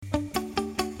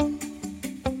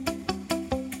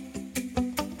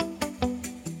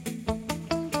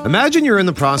Imagine you're in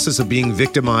the process of being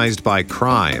victimized by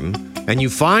crime and you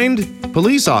find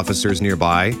police officers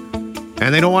nearby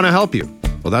and they don't want to help you.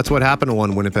 Well, that's what happened to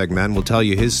one Winnipeg man. We'll tell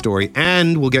you his story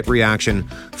and we'll get reaction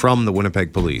from the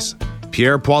Winnipeg Police.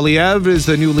 Pierre Poilievre is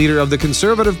the new leader of the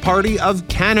Conservative Party of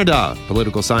Canada.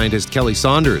 Political scientist Kelly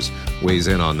Saunders weighs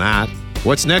in on that.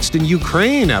 What's next in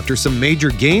Ukraine after some major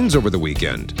gains over the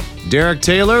weekend? Derek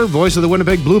Taylor, voice of the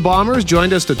Winnipeg Blue Bombers,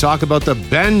 joined us to talk about the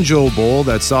Banjo Bowl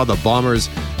that saw the Bombers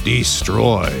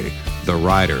destroy the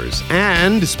Riders.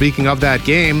 And speaking of that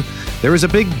game, there was a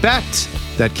big bet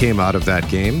that came out of that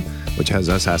game, which has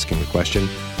us asking the question,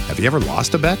 have you ever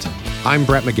lost a bet? I'm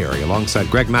Brett McGarry,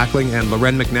 alongside Greg Mackling and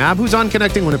Loren McNabb, who's on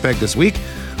Connecting Winnipeg this week.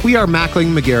 We are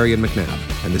Mackling, McGarry, and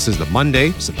McNabb. And this is the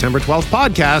Monday, September 12th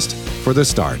podcast for The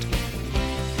Start.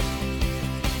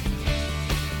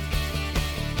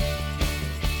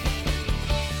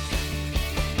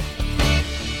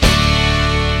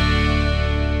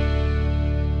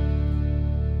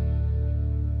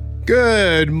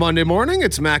 Good Monday morning.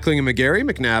 It's Mackling and McGarry.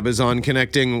 McNabb is on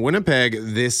Connecting Winnipeg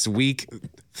this week.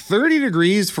 30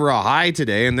 degrees for a high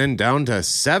today and then down to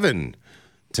 7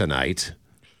 tonight.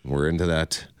 We're into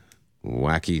that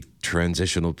wacky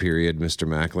transitional period, Mr.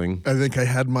 Mackling. I think I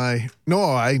had my... No,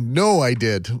 I know I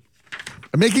did.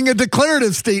 I'm making a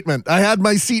declarative statement. I had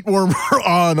my seat warmer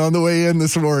on the way in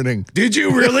this morning. Did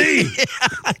you really? Yeah,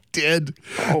 I did.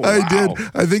 Oh, wow. I did.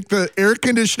 I think the air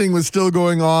conditioning was still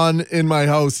going on in my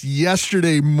house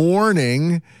yesterday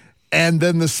morning. And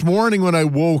then this morning when I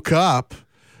woke up,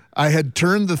 I had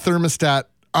turned the thermostat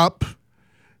up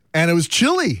and it was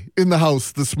chilly in the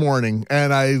house this morning.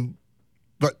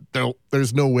 But no,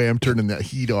 there's no way I'm turning that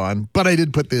heat on. But I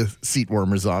did put the seat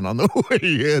warmers on the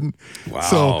way in. Wow.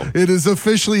 So it is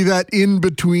officially that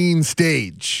in-between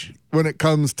stage when it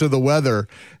comes to the weather.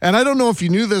 And I don't know if you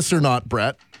knew this or not,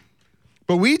 Brett,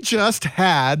 but we just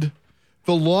had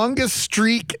the longest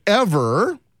streak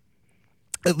ever,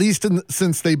 at least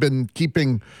since they've been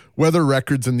keeping weather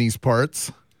records in these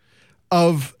parts,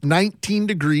 of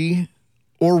 19-degree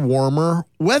or warmer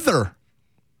weather.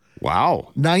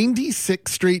 Wow.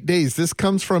 96 straight days. This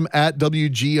comes from at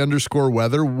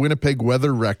WG_weather, Winnipeg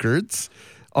Weather Records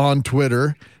on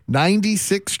Twitter.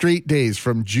 96 straight days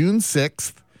from June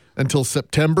 6th until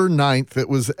September 9th. It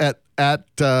was at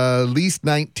least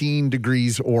 19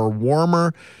 degrees or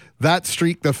warmer. That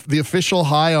streak, the official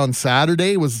high on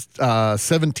Saturday was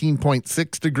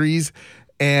 17.6 degrees.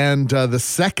 And the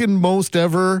second most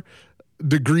ever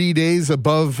degree days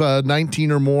above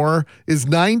 19 or more is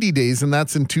 90 days, and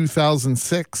that's in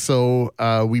 2006.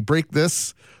 So we break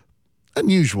this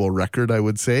unusual record, I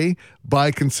would say, by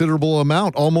a considerable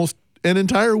amount, almost an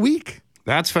entire week.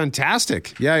 That's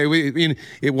fantastic. Yeah,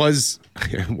 it was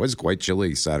quite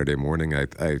chilly Saturday morning.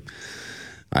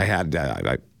 I had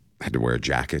to wear a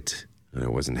jacket, and I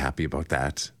wasn't happy about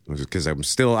that because I'm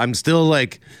still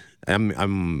like.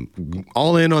 I'm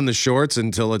all in on the shorts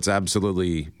until it's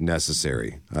absolutely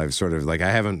necessary. I've sort of I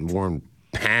haven't worn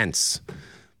pants,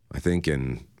 I think,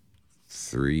 in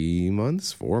 3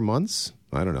 months, 4 months.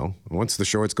 I don't know. Once the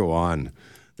shorts go on,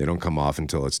 they don't come off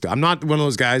until it's... I'm not one of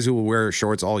those guys who will wear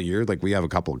shorts all year. Like, we have a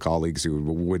couple of colleagues who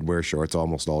would wear shorts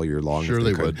almost all year long. Sure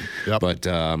they would. Yep. But,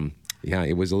 yeah,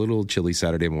 it was a little chilly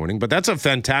Saturday morning, but that's a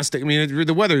fantastic... I mean,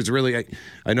 the weather is really...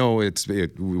 I know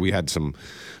we had some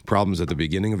problems at the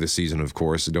beginning of the season, of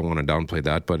course. I don't want to downplay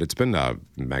that, but it's been a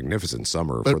magnificent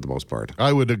summer for the most part.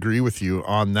 I would agree with you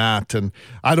on that. And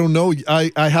I don't know.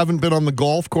 I haven't been on the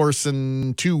golf course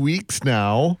in 2 weeks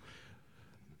now.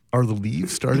 Are the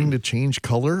leaves starting to change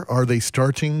color? Are they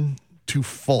starting to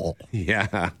fall?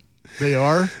 Yeah. They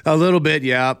are? A little bit,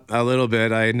 yeah. A little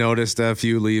bit. I noticed a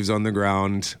few leaves on the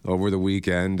ground over the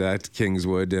weekend at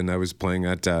Kingswood, and I was playing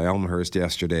at Elmhurst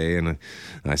yesterday, and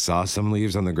I saw some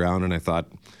leaves on the ground, and I thought,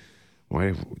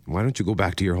 why don't you go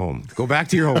back to your home? Go back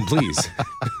to your home, please.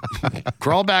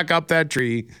 Crawl back up that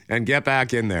tree and get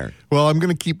back in there. Well, I'm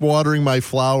going to keep watering my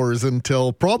flowers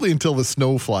probably until the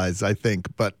snow flies, I think,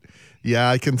 but...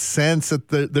 Yeah, I can sense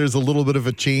that there's a little bit of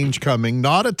a change coming.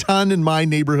 Not a ton in my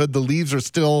neighborhood. The leaves are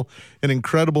still an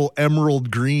incredible emerald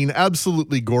green,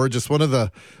 absolutely gorgeous. One of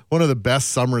the best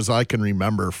summers I can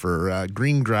remember for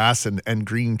green grass and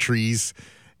green trees.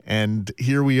 And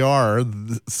here we are.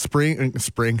 Spring,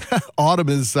 autumn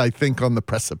is, I think, on the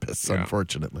precipice. Yeah.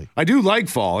 Unfortunately, I do like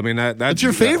fall. I mean, that's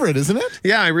your favorite, isn't it?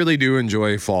 Yeah, I really do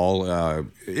enjoy fall.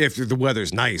 If the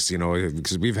weather's nice,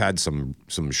 because we've had some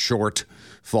short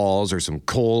falls or some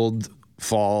cold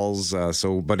falls.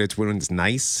 But it's when it's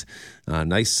nice.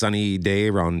 Nice sunny day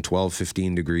around 12,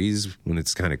 15 degrees when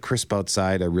it's kind of crisp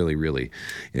outside. I really, really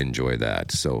enjoy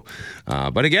that. So,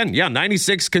 but again,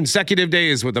 96 consecutive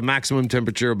days with a maximum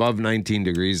temperature above 19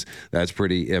 degrees. That's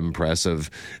pretty impressive.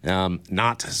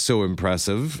 Not so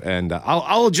impressive. And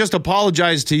I'll just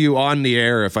apologize to you on the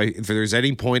air if there's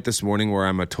any point this morning where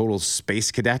I'm a total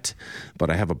space cadet, but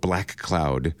I have a black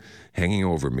cloud hanging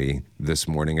over me this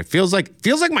morning. It feels like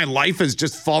my life is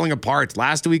just falling apart.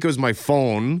 Last week it was my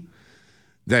phone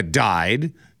that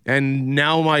died, and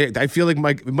now I feel like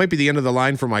it might be the end of the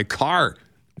line for my car.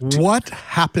 What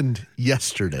happened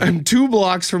yesterday? I'm 2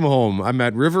 blocks from home. I'm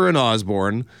at River and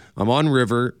Osborne. I'm on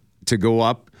River to go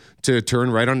up to turn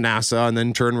right on NASA and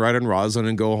then turn right on Roslyn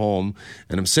and go home.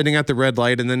 And I'm sitting at the red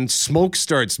light, and then smoke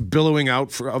starts billowing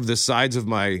out of the sides of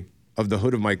the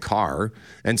hood of my car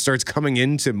and starts coming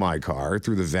into my car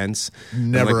through the vents.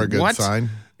 Never a good sign.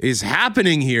 What is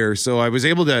happening here? So I was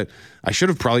able to, I should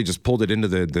have probably just pulled it into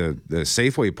the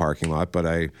Safeway parking lot, but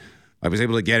I was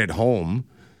able to get it home.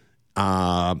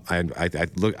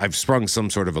 I've sprung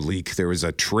some sort of a leak. There was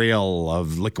a trail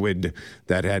of liquid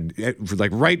that had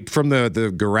like right from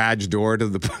the garage door to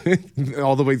the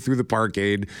all the way through the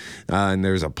parkade, and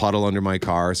there's a puddle under my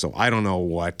car. So I don't know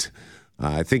what.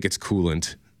 I think it's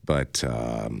coolant. But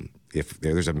if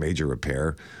there's a major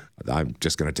repair, I'm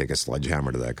just going to take a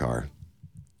sledgehammer to that car.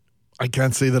 I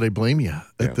can't say that I blame you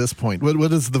at this point.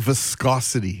 What is the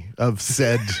viscosity of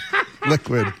said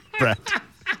liquid, Brett?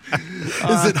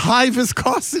 Is it high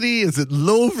viscosity? Is it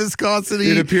low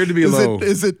viscosity? It appeared to be low.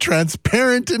 Is it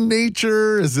transparent in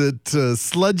nature? Is it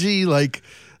sludgy? Like,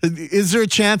 is there a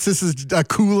chance this is a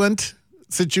coolant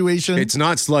situation? It's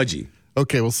not sludgy.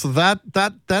 Okay, well, so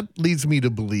that leads me to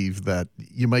believe that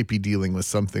you might be dealing with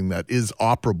something that is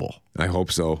operable. I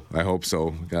hope so. I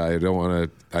don't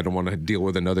want to deal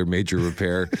with another major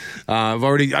repair. I've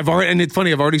already, and it's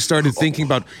funny. I've already started thinking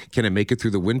about, can I make it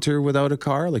through the winter without a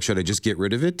car? Like, should I just get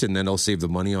rid of it and then I'll save the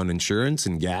money on insurance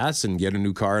and gas and get a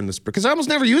new car in the spring? Because I almost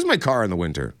never use my car in the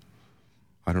winter.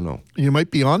 I don't know. You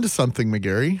might be onto something,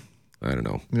 McGarry. I don't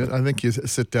know. I think you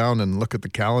sit down and look at the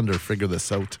calendar, figure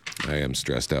this out. I am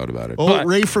stressed out about it. Oh,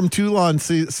 Ray from Toulon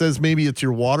says maybe it's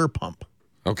your water pump.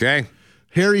 Okay.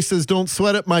 Harry says, don't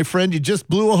sweat it, my friend. You just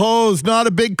blew a hose. Not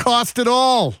a big cost at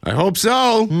all. I hope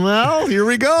so. Well, here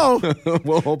we go.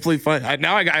 Well, hopefully fine.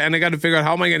 Now I got to figure out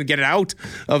how am I going to get it out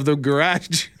of the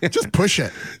garage. Just push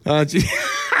it.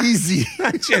 Easy.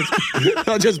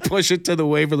 I'll just push it to the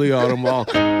Waverly Auto Mall.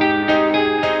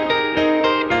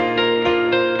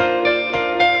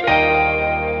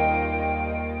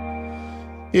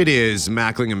 It is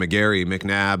Mackling and McGarry.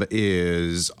 McNabb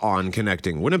is on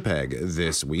Connecting Winnipeg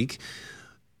this week.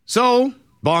 So,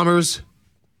 Bombers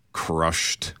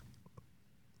crushed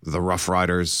the Rough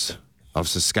Riders of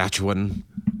Saskatchewan.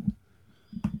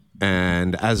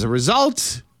 And as a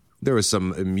result, there was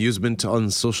some amusement on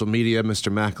social media,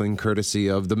 Mr. Mackling, courtesy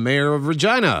of the mayor of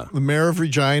Regina. The mayor of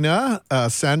Regina,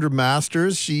 Sandra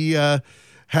Masters, she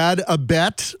had a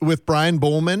bet with Brian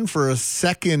Bowman for a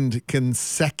second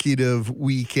consecutive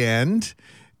weekend.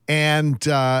 And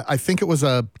I think it was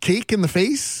a cake in the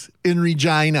face in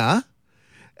Regina.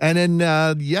 And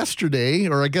then yesterday,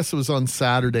 or I guess it was on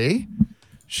Saturday,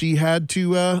 she had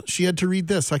to read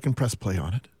this. I can press play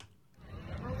on it.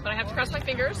 But I have to cross my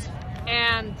fingers.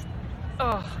 And,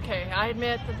 okay, I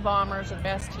admit that the Bombers are the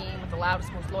best team with the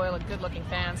loudest, most loyal, and good-looking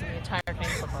fans in the entire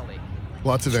Canadian Football League.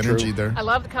 Lots of energy there. I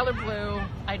love the color blue.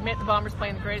 I admit the Bombers play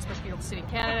in the greatest field city in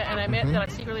Canada, and I admit that I'm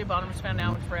secretly a Bombers fan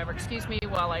now and forever. Excuse me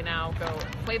while I now go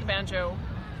play the banjo,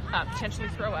 potentially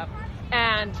throw up,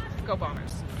 and go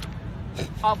Bombers.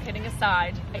 All kidding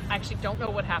aside, I actually don't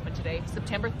know what happened today.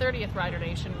 September 30th, Rider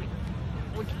Nation.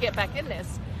 We could get back in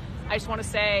this. I just want to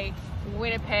say,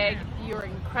 Winnipeg, you're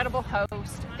an incredible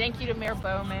host. Thank you to Mayor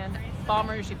Bowman.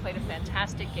 Bombers, you played a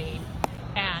fantastic game.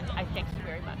 And I thank you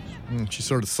very much. She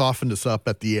sort of softened us up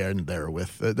at the end there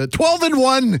with the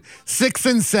 12-1,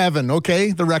 6-7.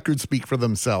 Okay, the records speak for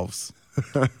themselves.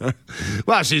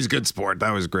 Well, she's a good sport.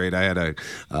 That was great. I had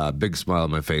a big smile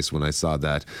on my face when I saw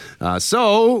that.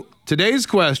 So today's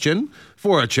question,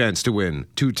 for a chance to win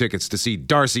 2 tickets to see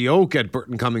Darcy Oak at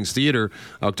Burton Cummings Theatre,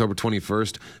 October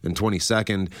 21st and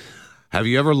 22nd. Have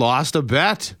you ever lost a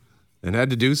bet and had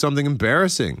to do something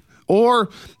embarrassing? Or,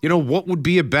 what would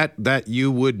be a bet that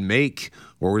you would make?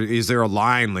 Or is there a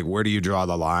line? Like, where do you draw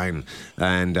the line?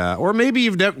 And or maybe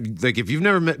you've never, like, if you've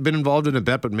never been involved in a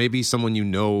bet, but maybe someone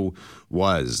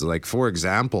was. Like, for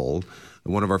example,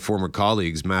 one of our former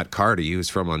colleagues, Matt Carty, who's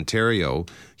from Ontario,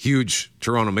 huge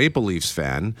Toronto Maple Leafs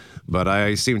fan, but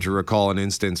I seem to recall an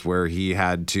instance where he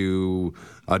had to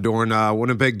adorn a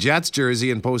Winnipeg Jets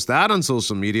jersey and post that on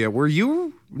social media. Were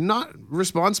you not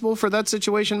responsible for that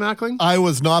situation, Mackling? I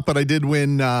was not, but I did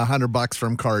win $100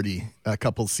 from Cardi a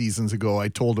couple seasons ago. I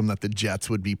told him that the Jets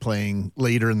would be playing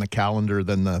later in the calendar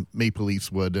than the Maple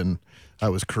Leafs would, and I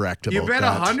was correct about that. You bet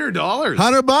 $100.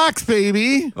 $100,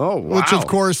 baby. Oh, wow. Which, of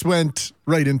course, went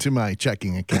right into my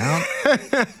checking account.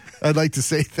 I'd like to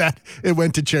say that it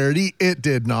went to charity. It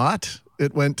did not.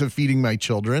 It went to feeding my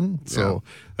children. So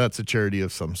that's a charity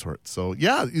of some sort. So,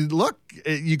 yeah, look,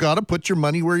 you got to put your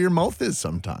money where your mouth is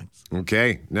sometimes.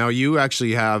 Okay. Now, you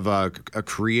actually have a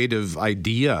creative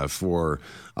idea for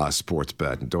a sports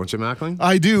bet, don't you, Mackling?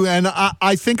 I do, and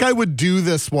I think I would do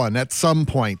this one at some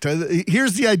point.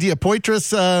 Here's the idea.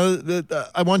 Poitras,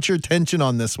 I want your attention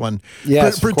on this one.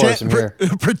 Yes, of course, I'm here.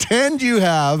 Pretend you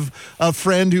have a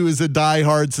friend who is a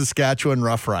diehard Saskatchewan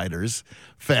Roughriders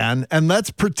fan, and let's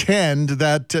pretend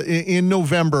that in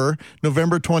November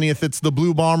 20th, it's the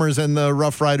Blue Bombers and the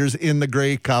Rough Riders in the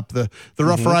Grey Cup. The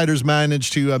Rough Riders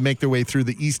managed to make their way through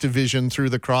the East Division, through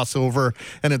the crossover,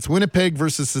 and it's Winnipeg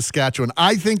versus Saskatchewan.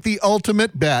 I think the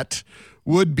ultimate bet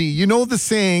would be, you know the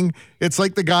saying, it's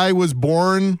like the guy was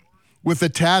born with a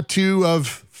tattoo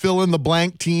of fill in the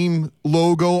blank team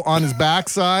logo on his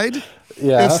backside.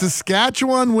 Yeah. If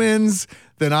Saskatchewan wins,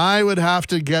 then I would have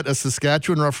to get a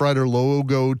Saskatchewan Roughrider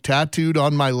logo tattooed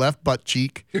on my left butt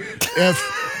cheek.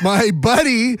 If my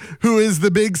buddy, who is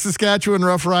the big Saskatchewan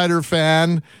Roughrider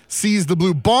fan, sees the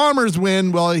Blue Bombers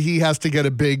win, well, he has to get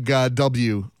a big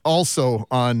W also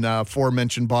on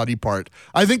aforementioned body part.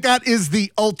 I think that is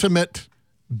the ultimate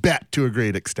bet to a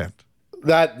great extent.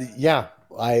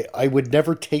 I would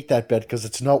never take that bet because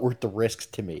it's not worth the risks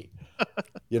to me.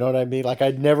 You know what I mean? Like,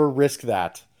 I'd never risk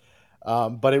that.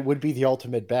 But it would be the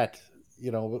ultimate bet.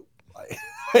 You know,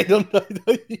 I don't know.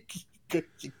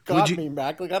 You got me,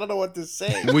 Mac. Like, I don't know what to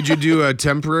say. Would you do a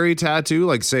temporary tattoo?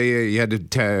 Like, say you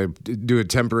had to do a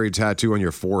temporary tattoo on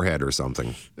your forehead or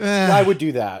something? I would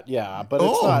do that, yeah. But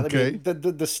it's not. Okay. I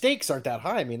mean, the stakes aren't that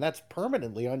high. I mean, that's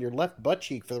permanently on your left butt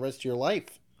cheek for the rest of your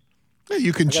life.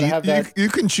 You can you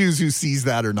can choose who sees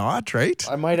that or not, right?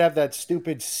 I might have that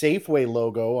stupid Safeway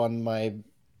logo on my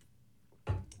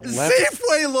left.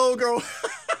 Safeway logo.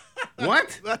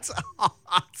 What? That's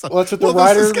awesome. Well, that's what the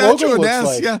Rider logo looks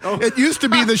like. Yeah. Oh. It used to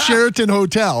be the Sheraton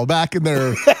Hotel back in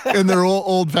their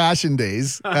old fashioned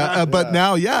days, but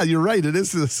now, yeah, you're right. It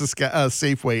is the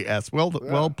Safeway S.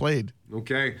 Well played.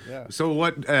 Okay. Yeah. So,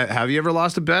 what have you ever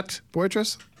lost a bet,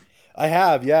 Poitras? I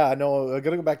have, yeah. No, I'm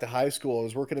gonna go back to high school. I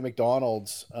was working at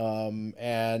McDonald's,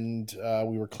 and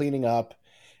we were cleaning up.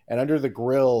 And under the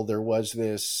grill, there was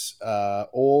this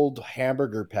old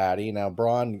hamburger patty. Now,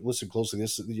 Braun, listen closely.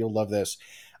 You'll love this.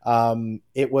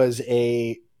 It was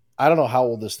I don't know how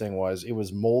old this thing was. It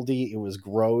was moldy. It was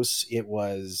gross. It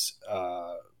was,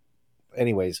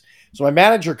 anyways. So my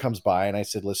manager comes by, and I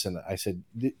said, "Listen," I said,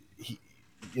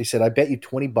 he said, "I bet you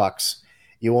 $20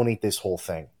 you won't eat this whole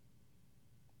thing."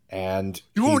 And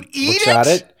you won't eat looks it? At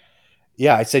it.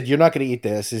 Yeah, I said, "You're not going to eat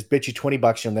this. I bet you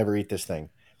 $20 you'll never eat this thing."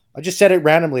 I just said it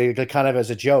randomly, like, kind of as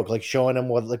a joke, like showing him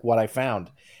what I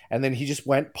found. And then he just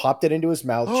popped it into his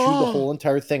mouth, chewed the whole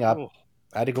entire thing up.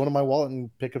 I had to go to my wallet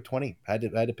and pick up 20. I had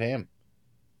to pay him.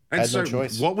 I had no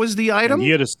choice. What was the item?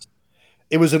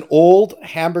 It was an old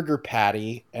hamburger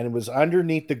patty, and it was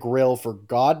underneath the grill for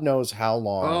God knows how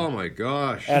long. Oh my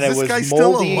gosh! And is this guy moldy.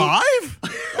 still alive?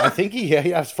 I think yeah,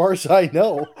 as far as I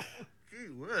know.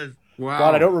 Wow.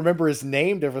 God, I don't remember his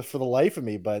name for the life of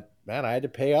me, but man, I had to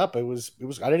pay up. It was.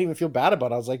 I didn't even feel bad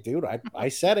about it. I was like, dude, I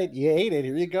said it. You ate it.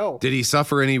 Here you go. Did he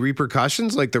suffer any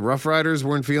repercussions? Like the Rough Riders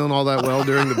weren't feeling all that well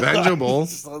during the Banjo Bowl?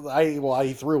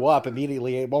 He threw up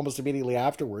almost immediately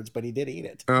afterwards, but he did eat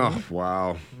it. Oh,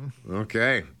 wow.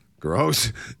 Okay.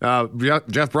 Gross.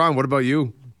 Jeff Braun, what about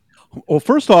you? Well,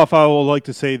 first off, I would like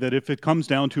to say that if it comes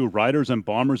down to Riders and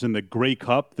Bombers in the Grey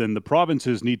Cup, then the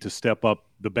provinces need to step up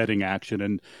the betting action,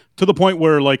 and to the point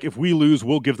where, like, if we lose,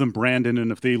 we'll give them Brandon,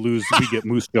 and if they lose, we get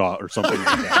Moose Jaw or something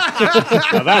like that.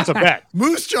 Now, that's a bet.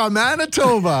 Moose Jaw,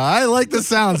 Manitoba. I like the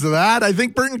sounds of that. I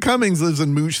think Burton Cummings lives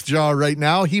in Moose Jaw right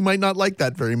now. He might not like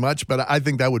that very much, but I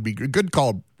think that would be good. Good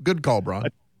call. Good call, Braun.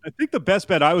 I think the best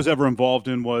bet I was ever involved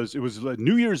in was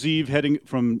New Year's Eve heading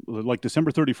from like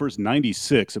December 31st,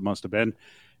 96, it must have been.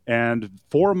 And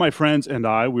 4 of my friends and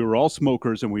I, we were all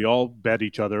smokers, and we all bet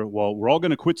each other, well, we're all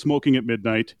going to quit smoking at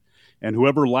midnight, and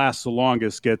whoever lasts the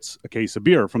longest gets a case of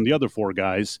beer from the other 4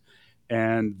 guys.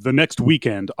 And the next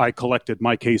weekend, I collected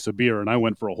my case of beer, and I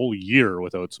went for a whole year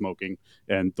without smoking,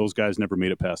 and those guys never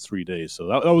made it past 3 days. So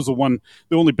that was the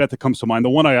only bet that comes to mind, the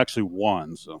one I actually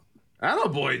won. So,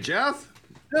 attaboy, Jeff.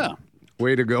 Yeah.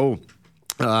 Way to go.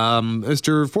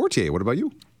 Mr. Fortier, what about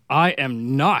you? I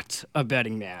am not a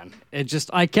betting man.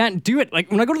 I can't do it.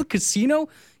 Like when I go to the casino,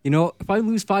 if I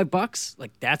lose $5,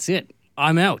 like that's it.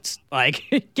 I'm out.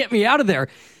 Like get me out of there.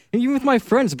 And even with my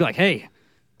friends, I'd be like, hey,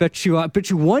 bet you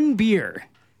one beer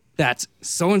that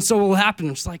so and so will happen.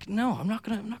 I'm just like, no, I'm not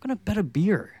gonna bet a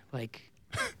beer. Like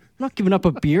I'm not giving up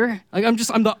a beer. Like I'm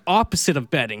the opposite of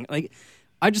betting. Like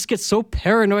I just get so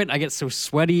paranoid. I get so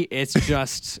sweaty. It's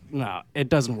just, no, it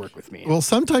doesn't work with me. Well,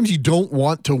 sometimes you don't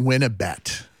want to win a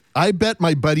bet. I bet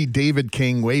my buddy David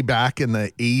King way back in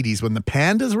the 80s when the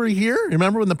Pandas were here.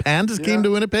 Remember when the Pandas came to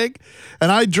Winnipeg? And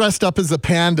I dressed up as a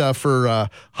panda for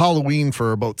Halloween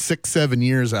for about 6-7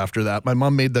 years after that. My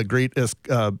mom made the greatest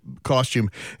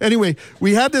costume. Anyway,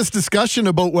 we had this discussion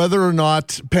about whether or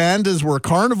not pandas were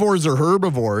carnivores or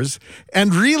herbivores.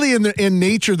 And really in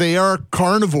nature, they are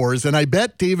carnivores. And I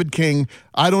bet David King,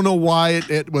 I don't know why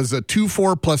it was a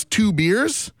 2-4 plus 2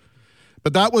 beers,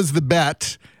 but that was the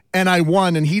bet. And I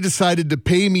won, and he decided to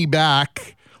pay me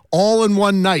back all in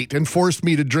one night and forced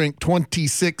me to drink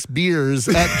 26 beers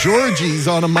at Georgie's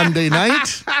on a Monday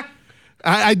night.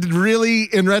 I really,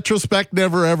 in retrospect,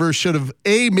 never ever should have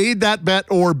A, made that bet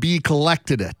or B,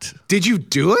 collected it. Did you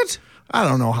do it? I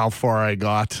don't know how far I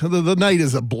got. The night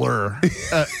is a blur,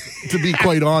 to be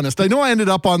quite honest. I know I ended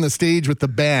up on the stage with the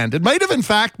band. It might have, in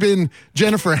fact, been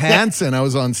Jennifer Hansen I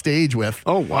was on stage with.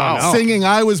 Oh, wow. Singing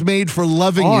I Was Made for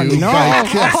Loving You by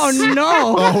Kiss. Oh,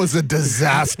 no. Oh, it was a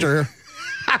disaster.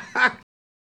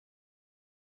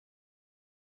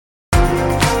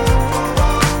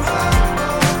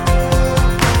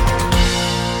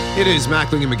 It is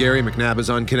Mackling and McGarry. McNabb is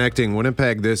on Connecting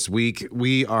Winnipeg this week.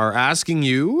 We are asking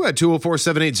you at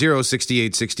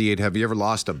 204-780-6868, have you ever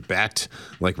lost a bet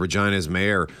like Regina's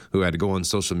mayor who had to go on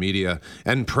social media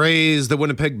and praise the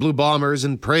Winnipeg Blue Bombers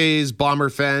and praise Bomber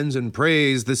fans and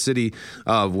praise the city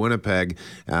of Winnipeg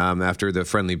after the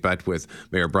friendly bet with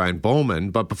Mayor Brian Bowman.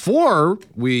 But before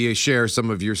we share some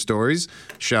of your stories,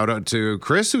 shout out to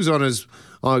Chris who's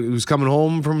coming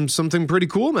home from something pretty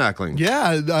cool, Mackling.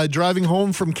 Yeah, driving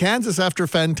home from Kansas after a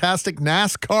fantastic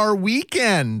NASCAR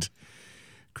weekend.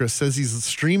 Chris says he's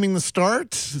streaming the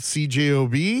start,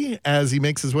 CJOB, as he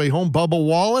makes his way home. Bubba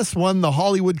Wallace won the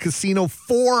Hollywood Casino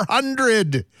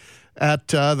 400 at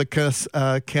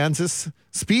the Kansas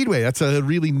Speedway. That's a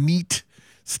really neat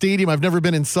stadium. I've never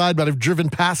been inside, but I've driven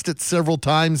past it several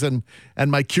times, and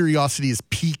my curiosity is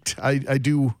piqued. I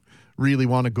do really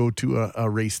want to go to a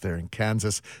race there in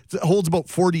Kansas. It holds about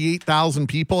 48,000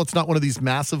 people. It's not one of these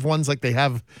massive ones like they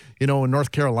have, in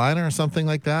North Carolina or something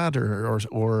like that,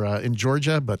 or in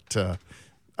Georgia, but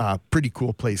pretty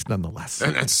cool place nonetheless.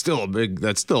 And that's still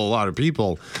a lot of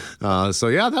people. So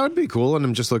yeah, that would be cool. And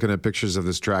I'm just looking at pictures of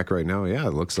this track right now. Yeah,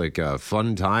 it looks like a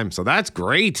fun time. So that's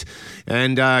great.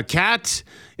 And Kat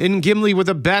in Gimli with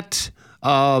a bet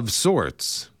of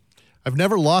sorts. I've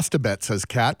never lost a bet, says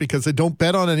Kat, because I don't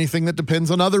bet on anything that depends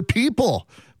on other people.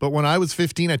 But when I was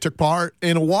 15, I took part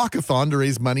in a walkathon to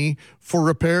raise money for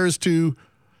repairs to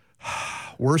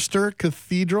Worcester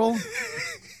Cathedral.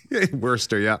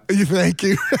 Worcester, yeah. Thank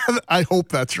you. I hope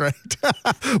that's right.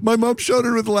 My mom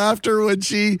shuddered with laughter when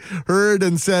she heard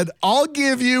and said, I'll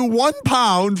give you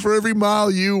 £1 for every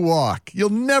mile you walk. You'll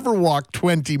never walk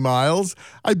 20 miles.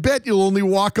 I bet you'll only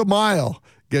walk a mile.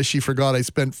 Guess she forgot I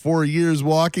spent 4 years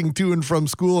walking to and from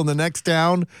school in the next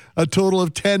town, a total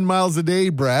of 10 miles a day,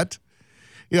 Brett.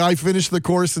 Yeah, I finished the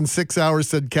course in 6 hours,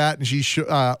 said Kat, and she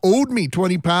owed me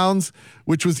 £20,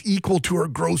 which was equal to her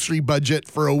grocery budget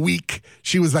for a week.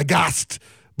 She was aghast,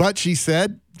 but she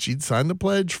said she'd signed the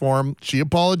pledge form. She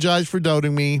apologized for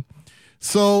doubting me.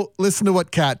 So listen to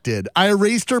what Kat did. I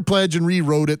erased her pledge and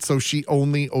rewrote it so she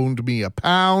only owed me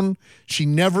 £1. She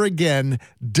never again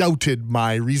doubted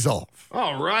my resolve.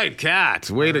 All right, Kat.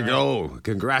 Way to go.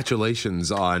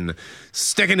 Congratulations on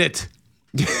sticking it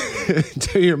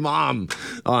to your mom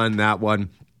on that one.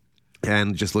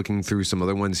 And just looking through some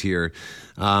other ones here,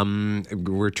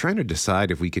 we're trying to decide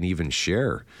if we can even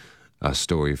share a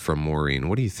story from Maureen.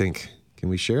 What do you think? Can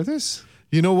we share this?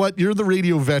 You know what? You're the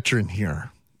radio veteran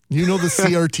here. You know the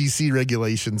CRTC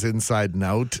regulations inside and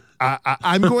out.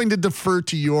 I'm going to defer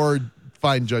to your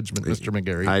fine judgment, Mr.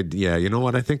 McGarry. Yeah, you know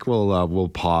what? I think we'll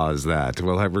pause that.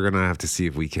 We're going to have to see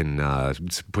if we can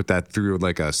put that through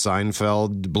like a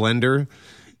Seinfeld blender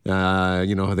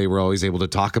They were always able to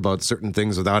talk about certain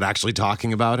things without actually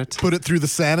talking about it. Put it through the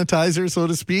sanitizer, so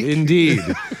to speak. Indeed.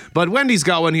 But Wendy's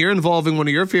got one here involving one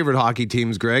of your favorite hockey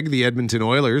teams, Greg, the Edmonton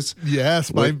Oilers.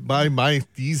 Yes, my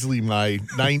easily my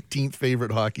 19th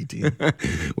favorite hockey team.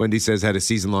 Wendy says had a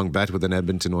season-long bet with an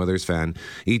Edmonton Oilers fan.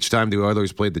 Each time the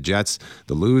Oilers played the Jets,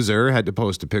 the loser had to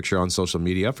post a picture on social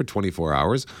media for 24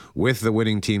 hours with the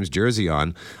winning team's jersey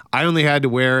on. I only had to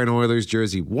wear an Oilers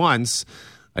jersey once.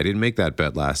 I didn't make that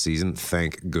bet last season,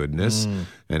 thank goodness.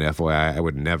 And FYI, I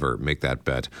would never make that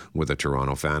bet with a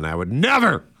Toronto fan. I would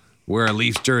never wear a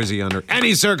Leafs jersey under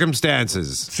any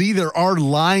circumstances. See, there are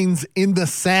lines in the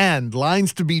sand,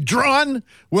 lines to be drawn.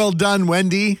 Well done,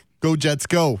 Wendy. Go Jets,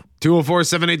 go.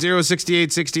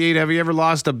 204-780-6868. Have you ever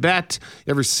lost a bet?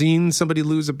 Ever seen somebody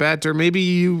lose a bet? Or maybe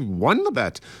you won the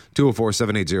bet.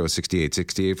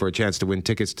 204-780-6868 for a chance to win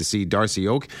tickets to see Darcy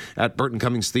Oak at Burton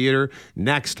Cummings Theatre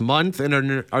next month. And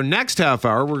in our next half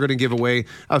hour, we're going to give away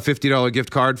a $50 gift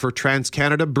card for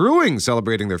Trans-Canada Brewing,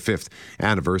 celebrating their 5th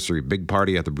anniversary. Big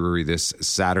party at the brewery this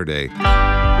Saturday.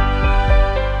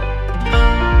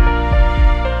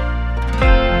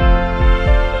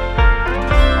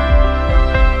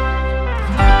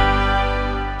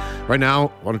 Right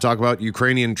now, I want to talk about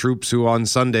Ukrainian troops who on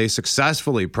Sunday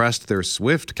successfully pressed their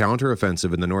swift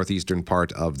counteroffensive in the northeastern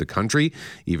part of the country,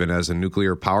 even as a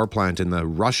nuclear power plant in the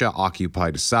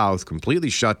Russia-occupied south completely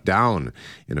shut down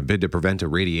in a bid to prevent a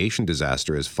radiation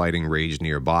disaster as fighting raged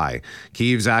nearby.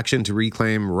 Kyiv's action to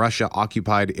reclaim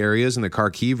Russia-occupied areas in the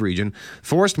Kharkiv region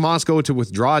forced Moscow to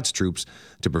withdraw its troops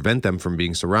to prevent them from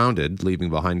being surrounded, leaving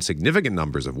behind significant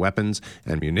numbers of weapons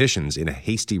and munitions in a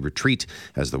hasty retreat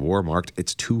as the war marked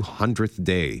its 200th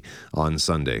day on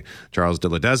Sunday. Charles de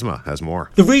Ledesma has more.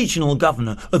 The regional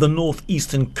governor of the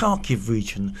northeastern Kharkiv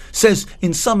region says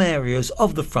in some areas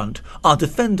of the front, our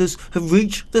defenders have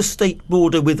reached the state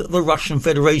border with the Russian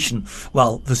Federation,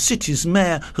 while the city's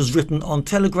mayor has written on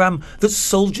Telegram that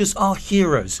soldiers are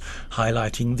heroes,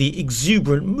 highlighting the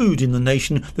exuberant mood in the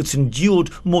nation that's endured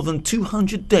more than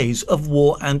 200 days of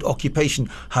war and occupation.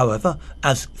 However,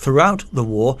 as throughout the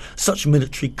war, such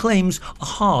military claims are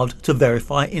hard to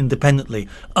verify independently.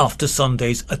 After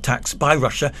Sunday's attacks by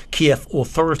Russia, Kiev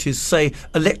authorities say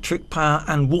electric power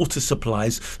and water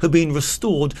supplies have been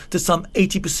restored to some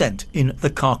 80% in the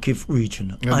Kharkiv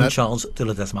region. I'm Charles de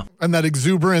Ledesma. And that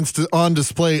exuberance on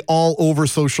display all over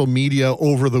social media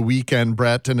over the weekend,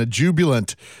 Brett, and a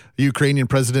jubilant Ukrainian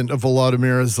President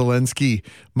Volodymyr Zelensky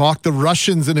mocked the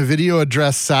Russians in a video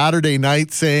address Saturday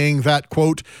night, saying that,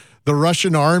 quote, the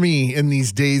Russian army in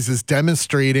these days is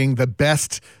demonstrating the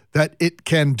best that it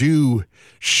can do,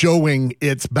 showing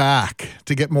its back.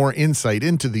 To get more insight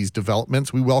into these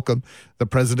developments, we welcome the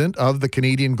president of the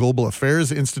Canadian Global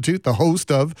Affairs Institute, the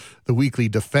host of the weekly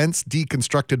Defense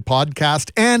Deconstructed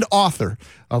podcast, and author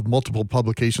of multiple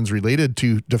publications related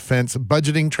to defense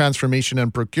budgeting, transformation,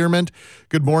 and procurement.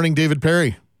 Good morning, David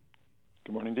Perry.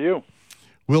 Good morning to you.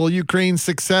 Will Ukraine's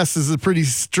success, this is a pretty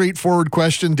straightforward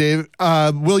question, Dave.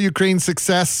 Will Ukraine's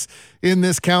success in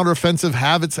this counteroffensive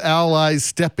have its allies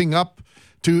stepping up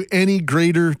to any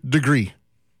greater degree?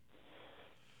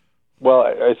 Well,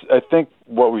 I think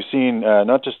what we've seen,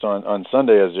 not just on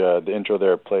Sunday as the intro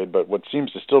there played, but what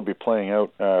seems to still be playing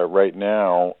out right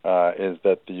now is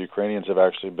that the Ukrainians have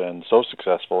actually been so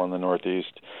successful in the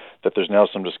Northeast that there's now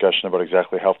some discussion about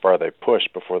exactly how far they push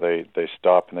before they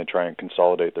stop and they try and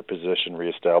consolidate their position,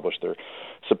 reestablish their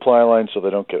supply line so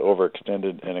they don't get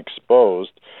overextended and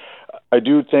exposed. I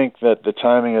do think that the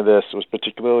timing of this was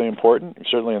particularly important.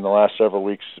 Certainly in the last several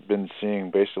weeks, been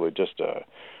seeing basically just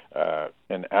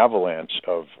an avalanche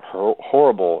of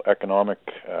horrible economic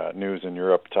news in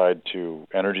Europe tied to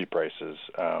energy prices,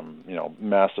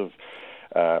 massive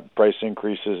price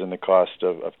increases in the cost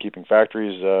of keeping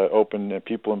factories open and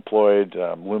people employed,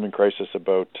 looming crisis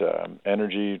about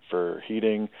energy for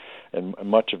heating in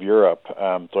much of Europe.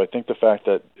 So I think the fact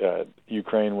that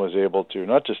Ukraine was able to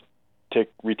not just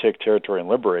retake territory and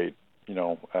liberate,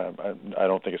 I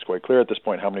don't think it's quite clear at this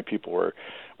point how many people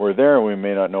were there, and we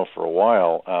may not know for a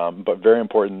while. But very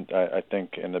important, I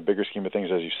think, in the bigger scheme of things,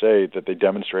 as you say, that they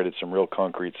demonstrated some real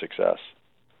concrete success.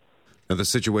 Now, the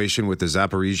situation with the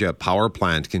Zaporizhia power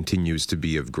plant continues to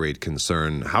be of great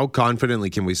concern. How confidently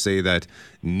can we say that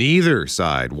neither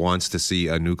side wants to see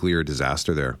a nuclear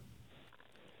disaster there?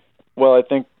 Well, I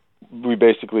think we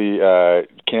basically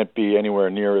can't be anywhere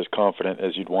near as confident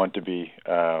as you'd want to be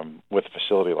with a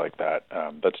facility like that.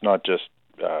 That's not just,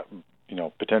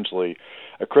 potentially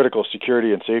a critical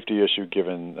security and safety issue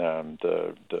given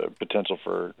the potential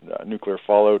for nuclear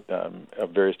fallout of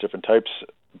various different types.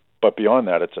 But beyond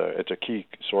that, it's a key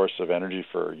source of energy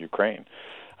for Ukraine.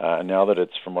 Now that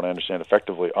it's, from what I understand,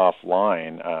 effectively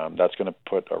offline, that's going to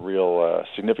put a real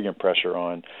significant pressure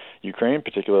on Ukraine,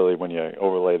 particularly when you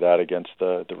overlay that against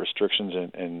the restrictions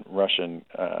in Russian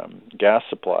gas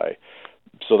supply.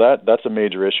 So that's a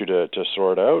major issue to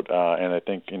sort out, and I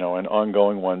think an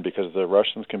ongoing one, because the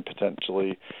Russians can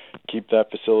potentially keep that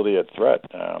facility at threat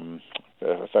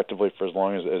effectively for as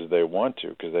long as they want to,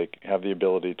 because they have the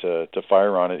ability to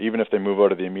fire on it, even if they move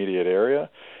out of the immediate area.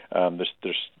 There's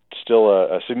still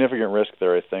a significant risk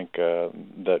there, I think,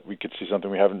 that we could see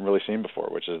something we haven't really seen before,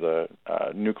 which is the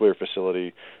nuclear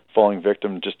facility falling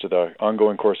victim just to the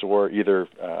ongoing course of war, either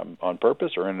on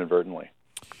purpose or inadvertently.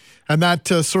 And that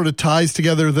sort of ties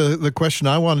together the question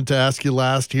I wanted to ask you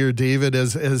last here, David,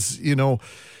 as you know,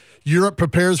 Europe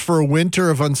prepares for a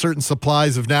winter of uncertain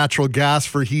supplies of natural gas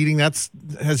for heating. That's,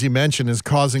 as you mentioned, is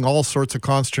causing all sorts of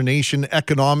consternation,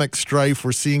 economic strife.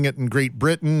 We're seeing it in Great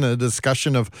Britain, a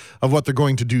discussion of what they're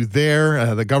going to do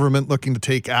there. The government looking to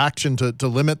take action to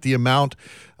limit the amount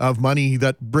of money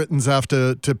that Britons have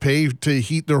to pay to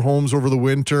heat their homes over the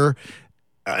winter.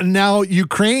 Now,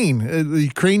 Ukraine. The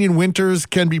Ukrainian winters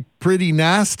can be pretty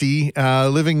nasty.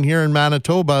 Living here in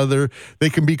Manitoba, they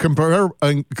can be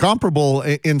comparable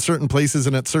in certain places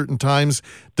and at certain times.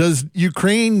 Does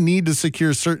Ukraine need to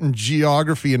secure certain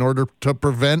geography in order to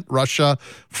prevent Russia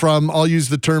from, I'll use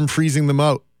the term, freezing them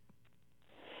out?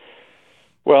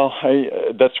 Well,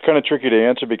 that's kind of tricky to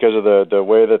answer because of the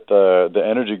way that the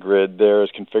energy grid there is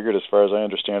configured, as far as I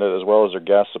understand it, as well as their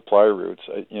gas supply routes.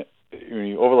 When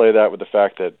you overlay that with the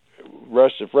fact that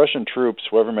if Russian troops,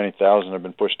 however many thousand, have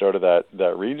been pushed out of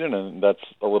that region, and that's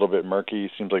a little bit murky.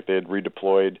 It seems like they had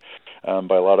redeployed,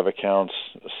 by a lot of accounts,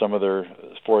 some of their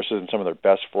forces and some of their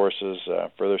best forces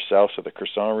further south of the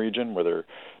Kherson region, where there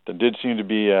did seem to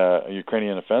be a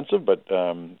Ukrainian offensive, but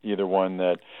either one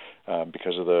that,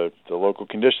 because of the local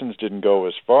conditions, didn't go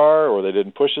as far, or they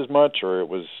didn't push as much, or it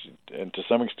was, and to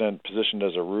some extent, positioned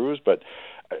as a ruse. But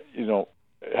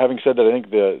having said that, I think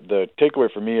the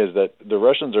takeaway for me is that the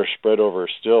Russians are spread over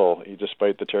still,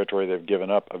 despite the territory they've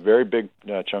given up, a very big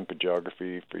chunk of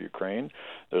geography for Ukraine.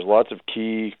 There's lots of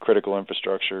key critical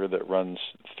infrastructure that runs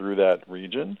through that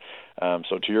region.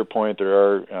 So to your point, there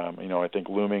are, I think,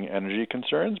 looming energy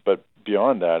concerns. But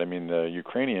beyond that, I mean, the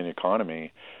Ukrainian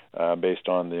economy, based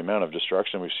on the amount of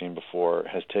destruction we've seen before,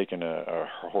 has taken a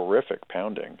horrific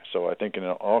pounding. So I think in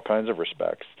all kinds of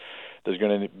respects, there's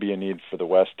going to be a need for the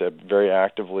West to very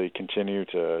actively continue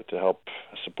to help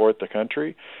support the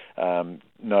country,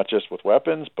 not just with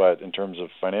weapons, but in terms of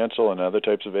financial and other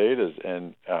types of aid,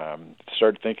 and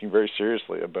start thinking very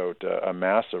seriously about a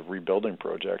massive rebuilding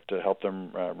project to help them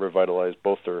revitalize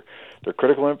both their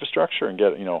critical infrastructure and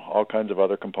get all kinds of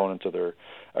other components of their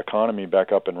economy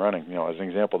back up and running. As an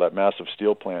example, that massive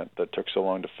steel plant that took so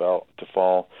long to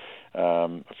fall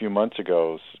a few months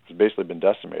ago has basically been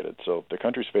decimated. So the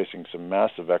country's facing some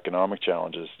massive economic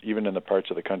challenges, even in the parts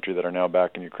of the country that are now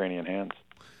back in Ukrainian hands.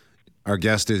 Our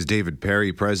guest is David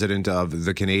Perry, president of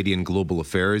the Canadian Global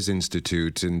Affairs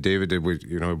Institute. And David,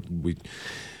 we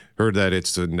heard that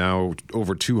it's now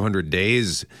over 200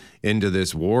 days into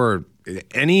this war.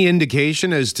 Any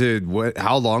indication as to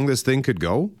how long this thing could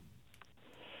go?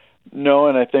 No,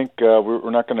 and I think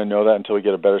we're not going to know that until we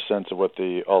get a better sense of what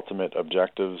the ultimate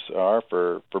objectives are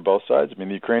for both sides. I mean,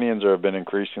 the Ukrainians have been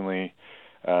increasingly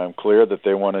clear that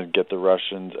they want to get the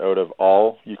Russians out of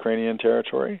all Ukrainian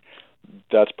territory.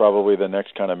 That's probably the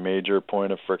next kind of major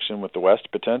point of friction with the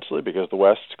West, potentially, because the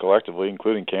West collectively,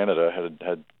 including Canada,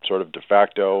 had sort of de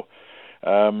facto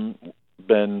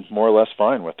been more or less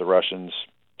fine with the Russians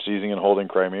seizing and holding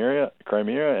Crimea,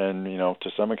 and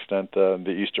to some extent the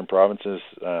eastern provinces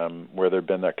where there'd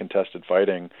been that contested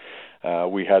fighting.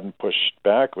 We hadn't pushed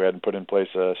back. We hadn't put in place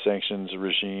a sanctions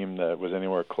regime that was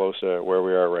anywhere close to where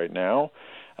we are right now.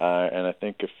 And I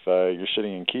think if you're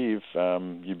sitting in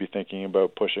Kyiv, you'd be thinking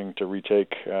about pushing to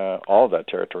retake all of that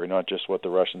territory, not just what the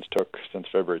Russians took since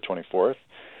February 24th.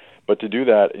 But to do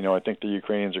that, I think the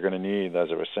Ukrainians are going to need, as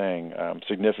I was saying,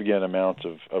 significant amounts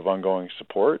of ongoing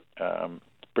support.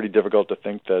 Pretty difficult to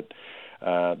think that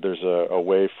there's a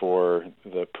way for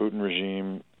the Putin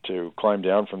regime to climb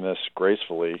down from this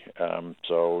gracefully.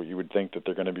 So you would think that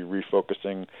they're going to be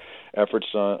refocusing efforts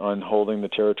on holding the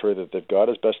territory that they've got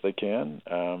as best they can.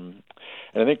 And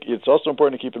I think it's also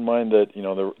important to keep in mind that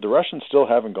the Russians still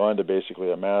haven't gone to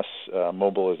basically a mass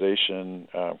mobilization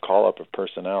call-up of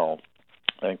personnel.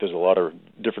 I think there's a lot of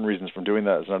different reasons for doing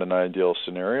that. It's not an ideal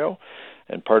scenario.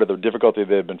 And part of the difficulty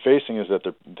they've been facing is that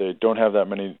they don't have that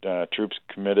many troops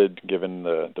committed given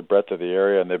the breadth of the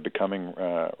area, and they're becoming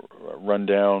run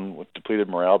down with depleted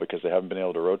morale because they haven't been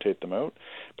able to rotate them out.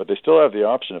 But they still have the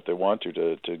option, if they want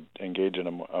to engage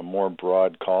in a more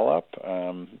broad call-up.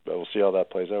 But we'll see how that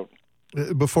plays out.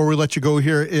 Before we let you go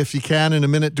here, if you can, in a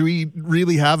minute, do we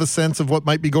really have a sense of what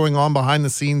might be going on behind the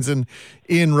scenes in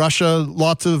Russia?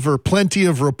 Plenty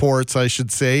of reports, I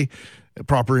should say,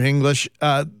 proper English,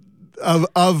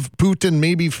 of Putin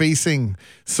maybe facing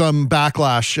some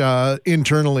backlash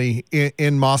internally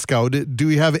in Moscow. Do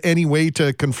we have any way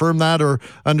to confirm that or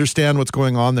understand what's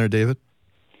going on there, David?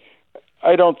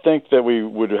 I don't think that we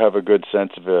would have a good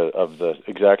sense of the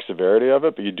exact severity of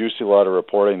it, but you do see a lot of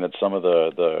reporting that some of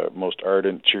the most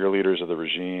ardent cheerleaders of the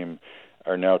regime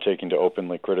are now taking to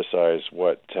openly criticize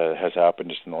what has happened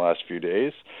just in the last few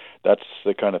days. That's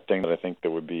the kind of thing that I think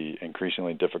that would be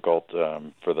increasingly difficult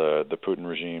for the Putin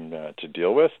regime to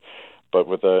deal with. But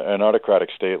with an autocratic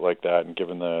state like that, and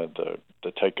given the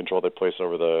tight control they place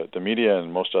over the media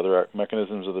and most other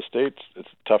mechanisms of the state, it's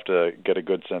tough to get a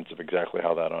good sense of exactly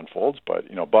how that unfolds. But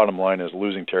bottom line is,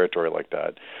 losing territory like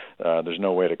that, there's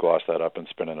no way to gloss that up and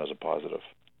spin it as a positive.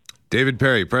 David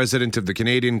Perry, president of the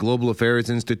Canadian Global Affairs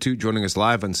Institute, joining us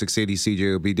live on 680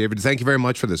 CJOB. David, thank you very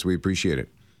much for this. We appreciate it.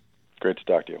 Great to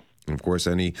talk to you. And of course,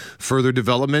 any further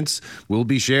developments will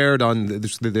be shared on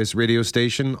this radio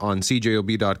station on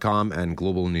cjob.com and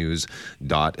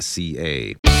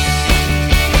globalnews.ca.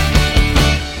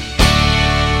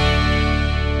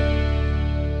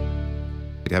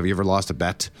 Have you ever lost a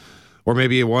bet? Or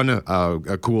maybe you won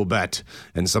a cool bet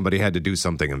and somebody had to do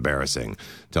something embarrassing.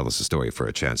 Tell us a story for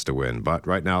a chance to win. But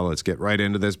right now, let's get right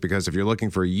into this, because if you're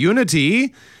looking for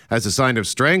unity as a sign of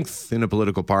strength in a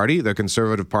political party, the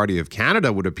Conservative Party of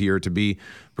Canada would appear to be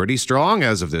pretty strong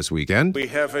as of this weekend. We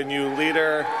have a new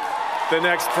leader, the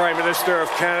next Prime Minister of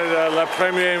Canada, le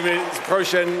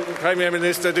prochain Premier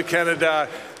Ministre de Canada,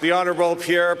 the Honourable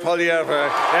Pierre Poilievre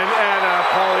and Anna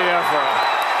Poilievre.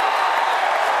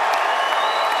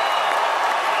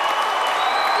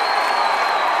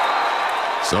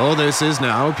 So this is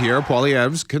now Pierre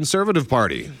Poilievre's Conservative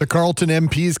Party. The Carleton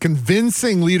MP's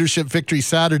convincing leadership victory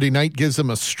Saturday night gives him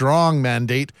a strong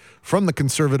mandate from the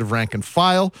Conservative rank and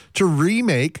file to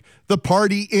remake the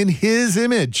party in his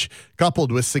image.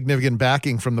 Coupled with significant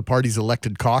backing from the party's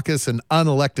elected caucus and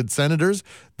unelected senators,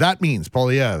 that means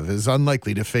Poilievre is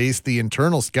unlikely to face the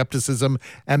internal skepticism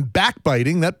and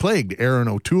backbiting that plagued Aaron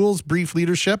O'Toole's brief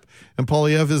leadership, and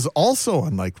Poilievre is also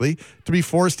unlikely to be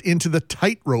forced into the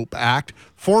tightrope act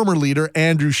former leader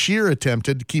Andrew Scheer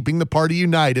attempted, keeping the party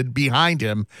united behind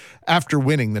him after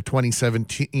winning the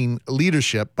 2017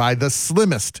 leadership by the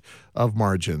slimmest of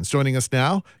margins. Joining us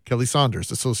now, Kelly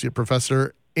Saunders, Associate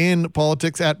Professor in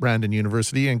Politics at Brandon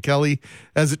University. And Kelly,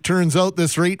 as it turns out,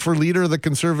 this race for leader of the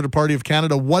Conservative Party of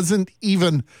Canada wasn't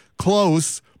even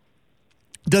close.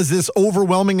 Does this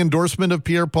overwhelming endorsement of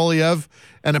Pierre Poilievre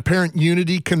and apparent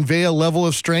unity convey a level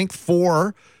of strength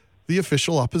for the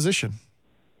official opposition?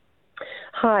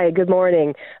 Hi, good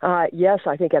morning. Yes,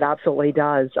 I think it absolutely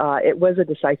does. It was a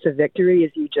decisive victory, as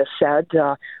you just said.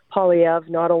 Poilievre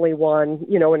not only won,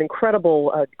 an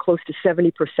incredible close to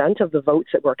 70% of the votes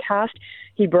that were cast.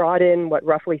 He brought in,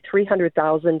 roughly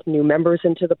 300,000 new members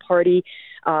into the party.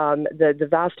 The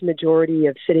vast majority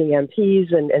of sitting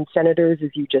MPs and senators,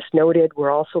 as you just noted, were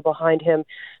also behind him.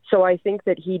 So I think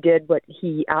that he did what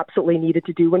he absolutely needed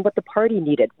to do and what the party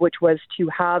needed, which was to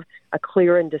have a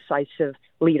clear and decisive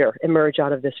leader emerge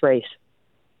out of this race.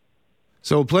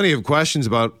 So plenty of questions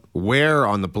about where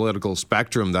on the political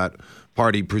spectrum that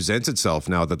party presents itself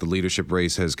now that the leadership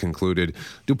race has concluded.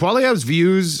 Do Poilievre's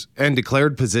views and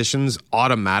declared positions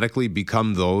automatically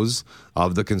become those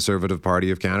of the Conservative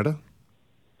Party of Canada?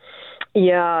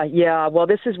 Yeah. Well,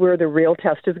 this is where the real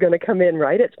test is going to come in,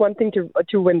 right? It's one thing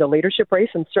to win the leadership race,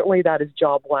 and certainly that is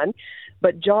job one.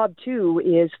 But job two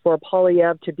is for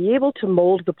Poilievre to be able to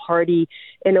mold the party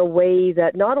in a way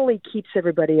that not only keeps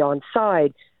everybody on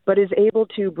side, but is able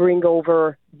to bring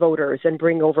over voters and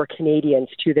bring over Canadians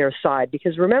to their side.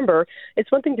 Because remember,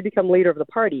 it's one thing to become leader of the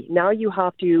party. Now you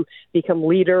have to become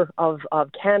leader of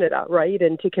Canada, right?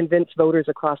 And to convince voters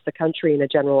across the country in a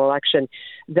general election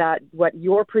that what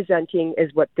you're presenting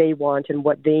is what they want and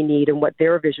what they need and what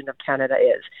their vision of Canada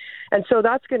is. And so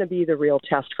that's going to be the real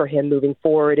test for him moving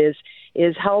forward is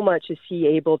how much is he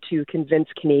able to convince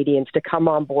Canadians to come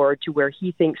on board to where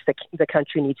he thinks the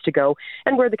country needs to go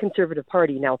and where the Conservative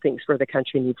Party now thinks where the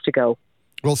country needs to go.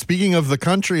 Well, speaking of the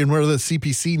country and where the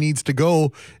CPC needs to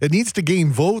go, it needs to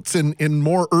gain votes in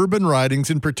more urban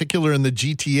ridings, in particular in the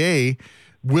GTA.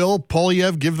 Will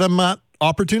Poilievre give them that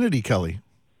opportunity, Kelly?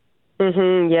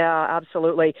 Yeah,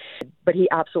 absolutely. But he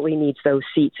absolutely needs those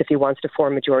seats if he wants to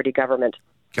form majority government.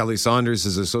 Kelly Saunders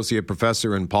is associate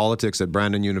professor in politics at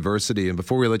Brandon University. And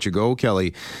before we let you go,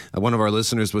 Kelly, one of our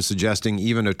listeners was suggesting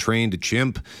even a trained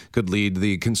chimp could lead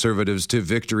the Conservatives to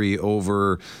victory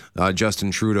over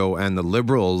Justin Trudeau and the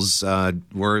Liberals.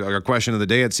 Our question of the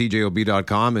day at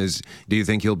cjob.com is, do you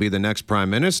think he'll be the next prime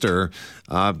minister?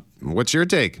 What's your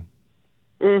take?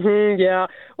 Yeah.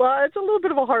 Well, it's a little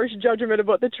bit of a harsh judgment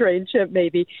about the train chimp,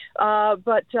 maybe.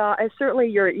 But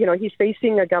certainly, he's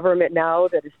facing a government now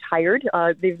that is tired.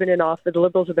 They've been in office. The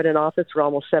Liberals have been in office for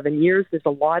almost 7 years. There's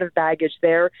a lot of baggage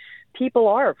there. People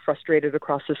are frustrated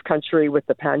across this country with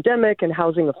the pandemic and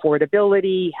housing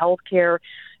affordability, healthcare.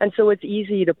 And so it's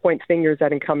easy to point fingers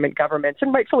at incumbent governments,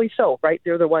 and rightfully so, right?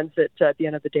 They're the ones that, at the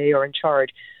end of the day, are in charge.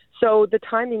 So the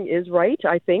timing is right,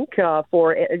 I think,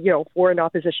 for an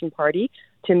opposition party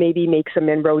to maybe make some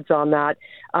inroads on that.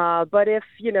 But if,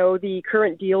 the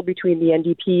current deal between the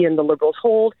NDP and the Liberals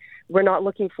hold, we're not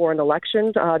looking for an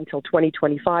election until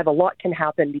 2025. A lot can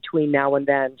happen between now and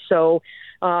then. So,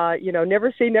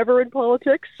 never say never in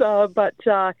politics, but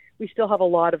we still have a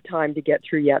lot of time to get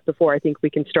through yet before I think we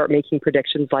can start making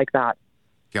predictions like that.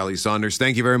 Kelly Saunders,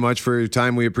 thank you very much for your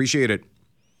time. We appreciate it.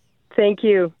 Thank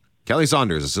you. Kelly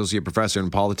Saunders, associate professor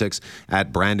in politics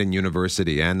at Brandon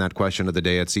University. And that question of the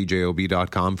day at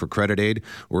cjob.com for credit aid.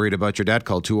 Worried about your debt?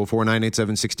 Call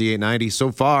 204-987-6890.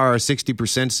 So far,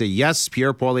 60% say yes,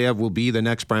 Pierre Poilievre will be the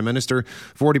next prime minister.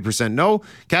 40% no.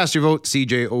 Cast your vote,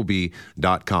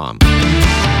 cjob.com.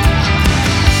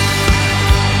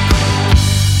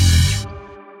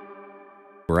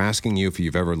 We're asking you if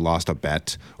you've ever lost a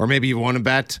bet, or maybe you won a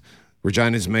bet.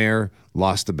 Regina's mayor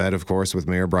lost the bet, of course, with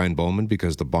Mayor Brian Bowman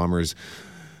because the Bombers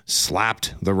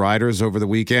slapped the Riders over the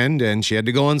weekend, and she had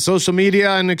to go on social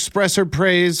media and express her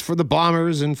praise for the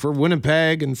Bombers and for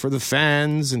Winnipeg and for the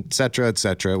fans, et cetera, et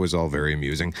cetera. It was all very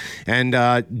amusing. And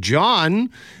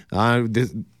John,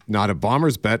 not a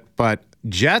Bombers bet, but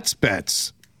Jets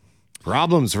bets.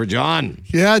 Problems for John.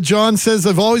 Yeah, John says,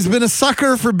 I've always been a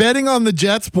sucker for betting on the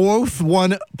Jets, both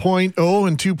 1.0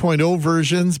 and 2.0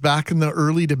 versions back in the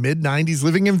early to mid-90s.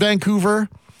 Living in Vancouver,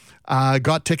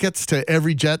 got tickets to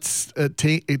every Jets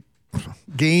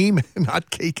game, not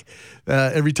cake,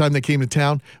 every time they came to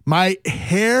town. My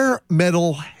hair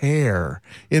metal hair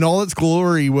in all its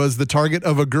glory was the target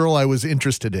of a girl I was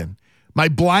interested in. My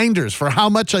blinders for how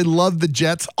much I love the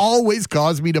Jets always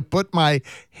caused me to put my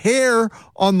hair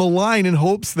on the line in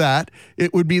hopes that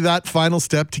it would be that final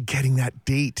step to getting that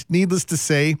date. Needless to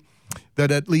say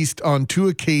that at least on 2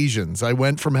 occasions, I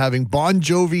went from having Bon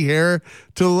Jovi hair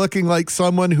to looking like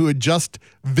someone who had just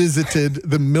visited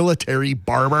the military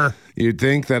barber. You'd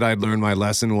think that I'd learned my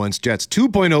lesson once Jets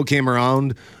 2.0 came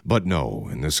around, but no.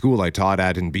 In the school I taught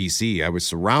at in BC, I was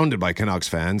surrounded by Canucks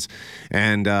fans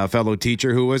and a fellow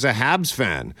teacher who was a Habs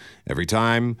fan. Every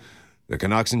time the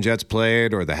Canucks and Jets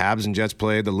played or the Habs and Jets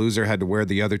played, the loser had to wear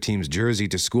the other team's jersey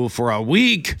to school for a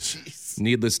week. Jeez.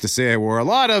 Needless to say, I wore a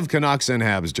lot of Canucks and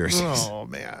Habs jerseys. Oh,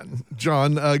 man.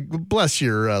 John, bless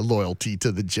your loyalty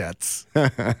to the Jets.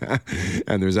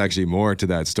 And there's actually more to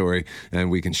that story, and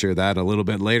we can share that a little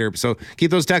bit later. So keep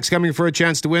those texts coming for a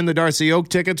chance to win the Darcy Oak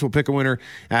tickets. We'll pick a winner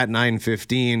at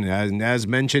 9:15. And as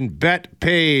mentioned, bet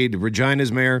paid.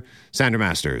 Regina's mayor, Sandra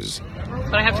Masters.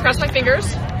 But I have to cross my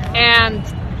fingers, and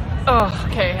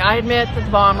okay, I admit that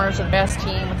the Bombers are the best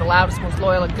team with the loudest, most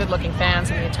loyal, and good-looking fans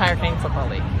in the entire Canadian Football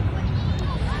League.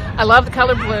 I love the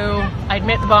color blue. I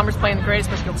admit the Bombers play in the greatest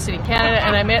musical city in Canada,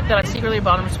 and I admit that I'm secretly a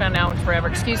Bombers fan now and forever.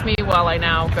 Excuse me while I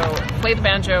now go play the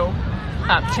banjo,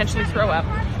 potentially throw up,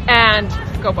 and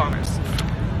go Bombers.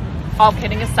 All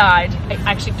kidding aside, I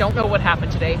actually don't know what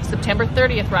happened today. September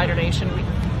 30th, Rider Nation.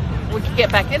 We could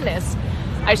get back in this.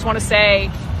 I just want to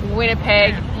say,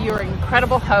 Winnipeg, you're an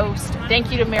incredible host. Thank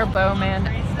you to Mayor Bowman.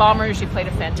 Bombers, you played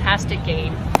a fantastic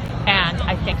game, and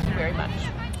I thank you very much.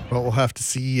 Well, we'll have to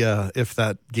see if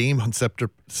that game on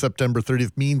September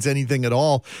 30th means anything at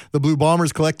all. The Blue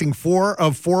Bombers collecting 4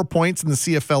 of 4 points in the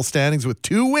CFL standings with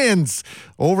 2 wins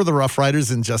over the Rough Riders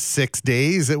in just 6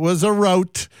 days. It was a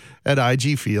rout at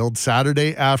IG Field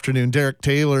Saturday afternoon. Derek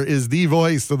Taylor is the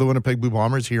voice of the Winnipeg Blue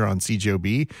Bombers here on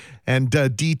CJOB. And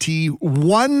DT,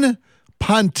 1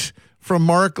 punt from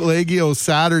Mark Leggio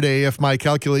Saturday, if my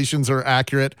calculations are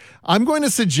accurate. I'm going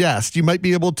to suggest you might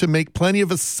be able to make plenty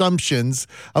of assumptions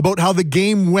about how the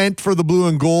game went for the Blue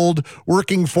and Gold,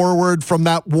 working forward from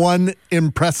that one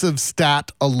impressive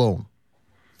stat alone.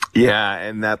 Yeah,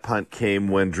 and that punt came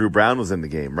when Drew Brown was in the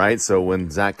game, right? So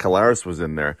when Zach Collaros was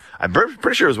in there, I'm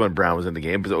pretty sure it was when Brown was in the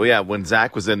game. But yeah, when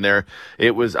Zach was in there,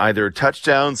 it was either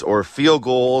touchdowns or field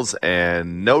goals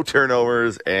and no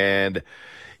turnovers. And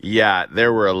yeah,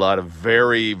 there were a lot of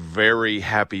very, very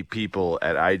happy people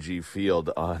at IG Field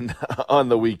on on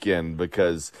the weekend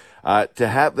because to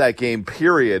have that game,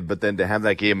 period, but then to have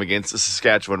that game against the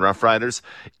Saskatchewan Roughriders,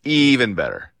 even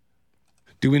better.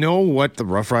 Do we know what the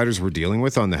Rough Riders were dealing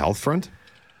with on the health front?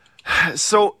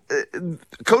 So,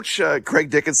 Coach Craig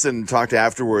Dickinson talked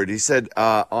afterward. He said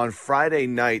on Friday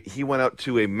night he went out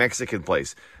to a Mexican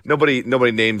place. Nobody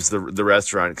names the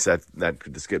restaurant because that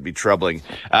could just be troubling.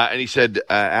 And he said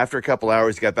after a couple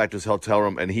hours he got back to his hotel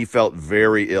room and he felt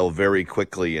very ill very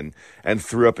quickly and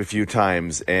threw up a few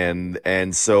times.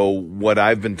 And so what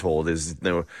I've been told is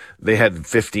they had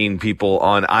 15 people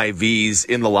on IVs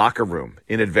in the locker room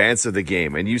in advance of the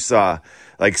game, and you saw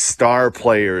like star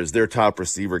players, their top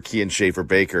receiver, Kean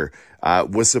Schaefer-Baker,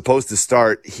 was supposed to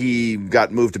start. He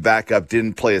got moved to backup,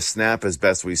 didn't play a snap as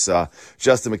best we saw.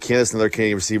 Justin McInnes, another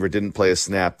Canadian receiver, didn't play a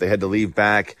snap. They had to leave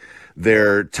back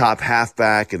their top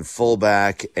halfback and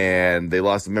fullback, and they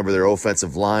lost a member of their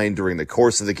offensive line during the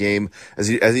course of the game as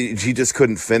he just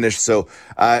couldn't finish. So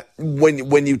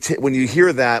when you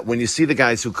hear that, when you see the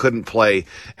guys who couldn't play,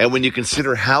 and when you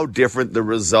consider how different the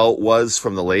result was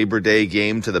from the Labor Day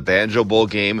game to the Banjo Bowl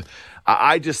game,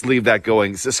 I just leave that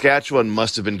going. Saskatchewan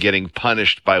must have been getting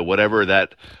punished by whatever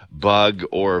that bug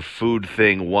or food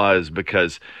thing was,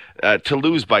 because to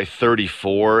lose by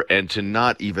 34 and to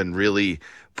not even really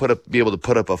be able to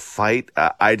put up a fight,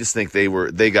 I just think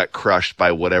they got crushed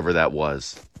by whatever that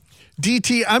was.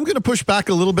 DT, I'm going to push back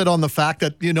a little bit on the fact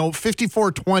that,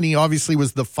 54-20 obviously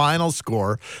was the final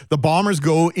score. The Bombers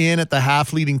go in at the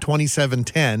half leading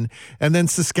 27-10, and then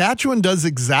Saskatchewan does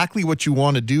exactly what you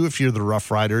want to do if you're the Rough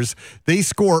Riders. They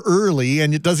score early,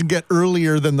 and it doesn't get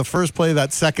earlier than the first play of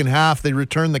that second half. They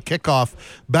return the kickoff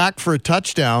back for a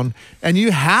touchdown, and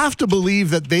you have to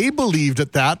believe that they believed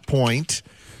at that point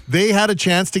they had a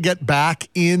chance to get back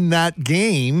in that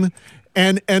game.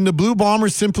 And the Blue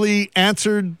Bombers simply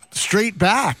answered straight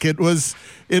back. It was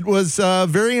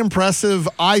very impressive,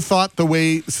 I thought, the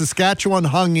way Saskatchewan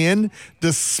hung in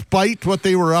despite what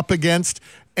they were up against.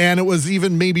 And it was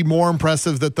even maybe more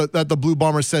impressive that the Blue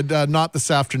Bombers said, "Not this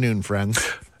afternoon, friends."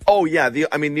 Oh yeah, the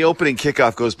opening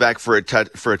kickoff goes back for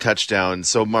a touchdown.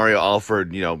 So Mario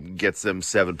Alford, gets them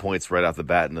 7 points right off the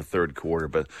bat in the third quarter.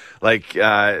 But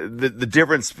the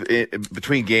difference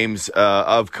between games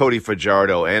of Cody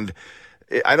Fajardo, and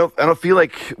I don't feel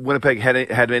like Winnipeg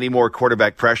had any more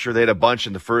quarterback pressure. They had a bunch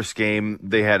in the first game.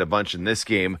 They had a bunch in this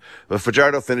game. But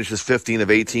Fajardo finishes 15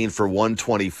 of 18 for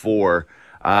 124.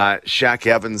 Shaq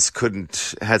Evans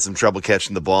had some trouble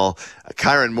catching the ball.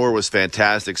 Kyron Moore was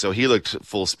fantastic, so he looked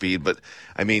full speed. But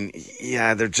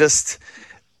they're just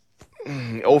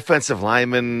offensive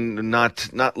linemen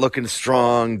not looking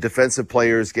strong. Defensive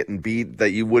players getting beat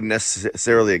that you wouldn't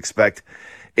necessarily expect.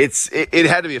 It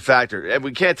had to be a factor, and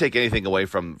we can't take anything away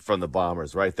from the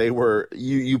Bombers, right? They were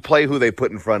you play who they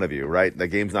put in front of you, right? The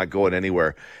game's not going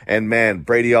anywhere. And man,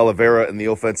 Brady Oliveira and the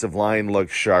offensive line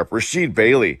looked sharp. Rasheed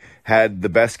Bailey had the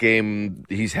best game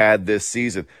he's had this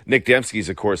season. Nick Dembski's,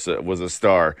 of course, was a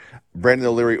star. Brandon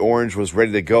O'Leary-Orange was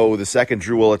ready to go. The second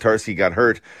Drew Wolatarski got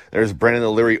hurt. There's Brandon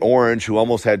O'Leary-Orange, who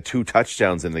almost had 2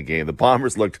 touchdowns in the game. The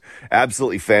Bombers looked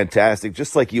absolutely fantastic,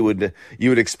 just like you would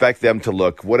expect them to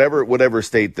look. Whatever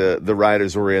state the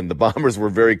Riders were in, the Bombers were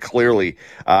very clearly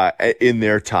in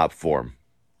their top form.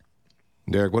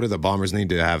 Derek, what do the Bombers need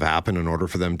to have happen in order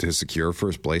for them to secure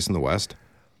first place in the West?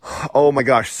 Oh my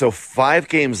gosh. So 5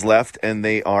 games left, and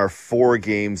they are 4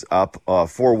 wins up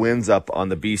on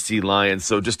the BC Lions.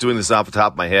 So just doing this off the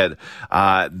top of my head,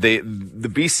 the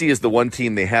BC is the one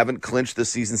team they haven't clinched the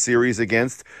season series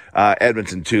against.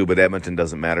 Edmonton too, but Edmonton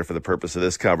doesn't matter for the purpose of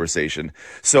this conversation.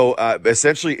 So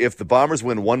essentially, if the Bombers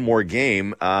win one more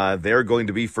game, they're going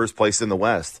to be first place in the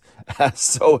West.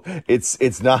 So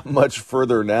it's not much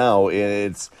further now,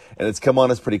 and it's come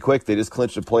on us pretty quick. They just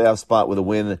clinched a playoff spot with a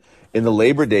win in the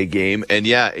Labor Day game, and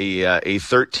a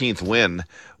 13th win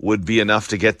would be enough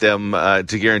to get them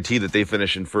to guarantee that they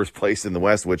finish in first place in the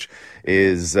West, which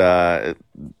is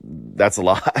that's a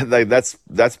lot.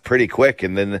 That's pretty quick.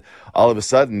 And then all of a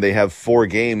sudden they have 4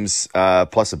 games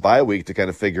plus a bye week to kind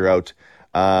of figure out,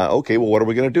 okay, well, what are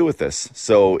we going to do with this?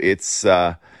 So it's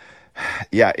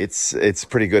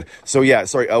pretty good. So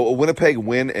a Winnipeg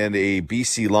win and a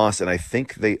BC loss, and I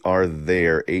think they are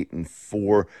there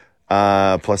 8-4.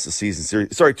 Plus the season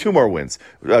series. Sorry, 2 more wins.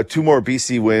 2 more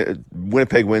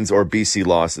Winnipeg wins or BC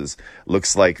losses.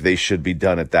 Looks like they should be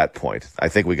done at that point. I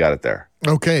think we got it there.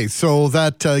 Okay, so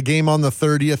that game on the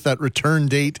 30th, that return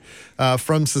date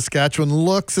from Saskatchewan,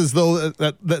 looks as though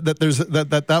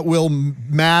that will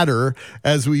matter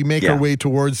as we make our way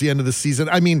towards the end of the season.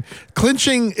 I mean,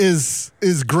 clinching is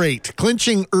great.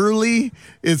 Clinching early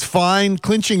is fine.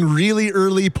 Clinching really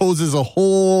early poses a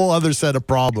whole other set of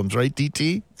problems, right,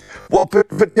 DT? Well,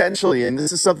 potentially, and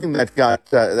this is something that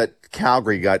that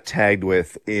Calgary got tagged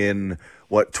with in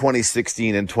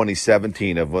 2016 and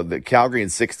 2017. Of the Calgary in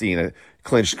 16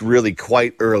 clinched really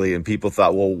quite early, and people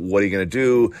thought, well, what are you going to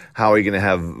do? How are you going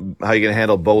to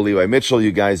handle Bo Levi Mitchell?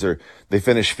 They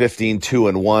finished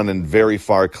 15-2-1 and very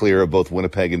far clear of both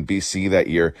Winnipeg and BC that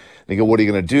year. They go, what are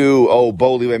you going to do? Oh,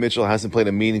 Bo Levi Mitchell hasn't played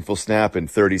a meaningful snap in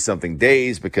 30-something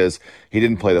days because he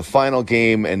didn't play the final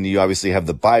game, and you obviously have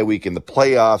the bye week in the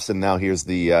playoffs, and now here's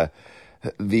the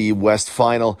West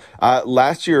Final.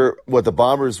 Last year, the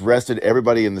Bombers rested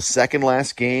everybody in the second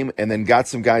last game and then got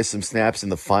some guys some snaps in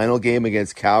the final game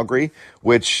against Calgary,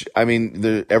 which, I mean,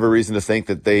 there's every reason to think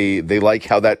that they like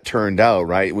how that turned out,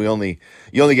 right? You only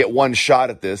get one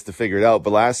shot at this to figure it out.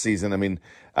 But last season, I mean,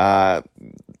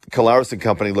 Collaros and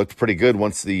company looked pretty good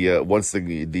once the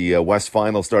West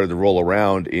Final started to roll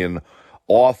around in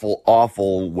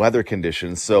awful weather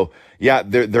conditions. So yeah,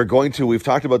 they're going to, we've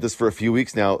talked about this for a few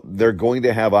weeks now, they're going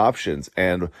to have options,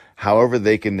 and however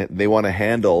they want to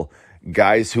handle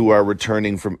guys who are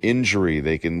returning from injury,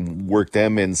 they can work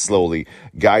them in slowly.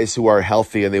 Guys who are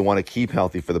healthy and they want to keep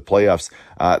healthy for the playoffs,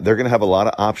 they're going to have a lot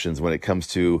of options when it comes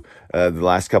to the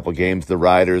last couple of games, the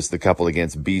Riders, the couple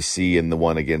against BC and the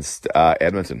one against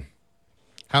Edmonton.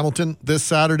 Hamilton this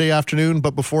Saturday afternoon.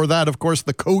 But before that, of course,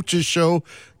 the Coaches Show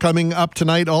coming up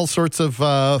tonight. All sorts of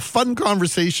fun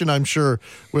conversation, I'm sure,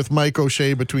 with Mike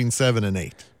O'Shea between 7 and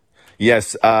 8.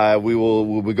 Yes,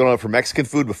 we'll be going out for Mexican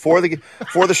food before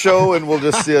the show, and we'll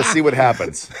just see what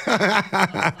happens.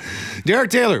 Derek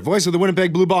Taylor, voice of the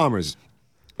Winnipeg Blue Bombers,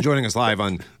 joining us live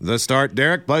on The Start.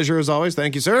 Derek, pleasure as always.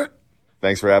 Thank you, sir.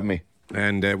 Thanks for having me.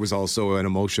 And it was also an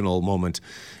emotional moment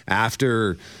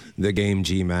after the game,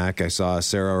 GMAC. I saw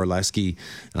Sarah Orlesky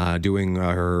doing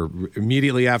her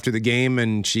immediately after the game,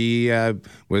 and she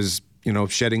was,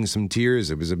 shedding some tears.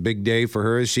 It was a big day for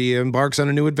her as she embarks on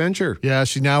a new adventure. Yeah,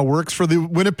 she now works for the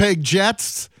Winnipeg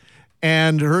Jets,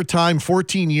 and her time,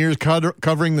 14 years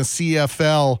covering the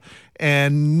CFL,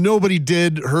 and nobody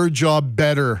did her job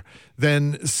better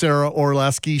than Sarah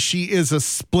Orlesky. She is a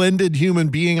splendid human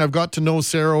being. I've got to know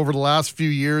Sarah over the last few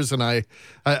years, and I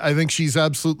think she's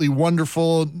absolutely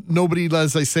wonderful. Nobody,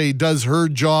 as I say, does her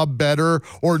job better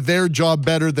or their job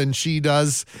better than she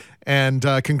does. And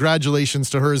congratulations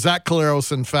to her. Zach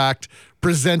Collaros, in fact,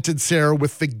 presented Sarah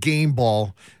with the game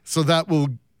ball. So that will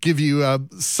give you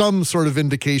some sort of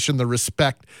indication the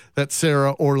respect that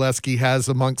Sarah Orlesky has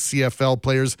amongst CFL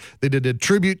players. They did a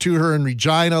tribute to her in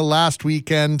Regina last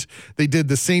weekend. They did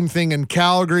the same thing in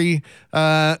Calgary.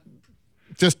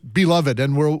 Just beloved,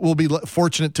 and we'll be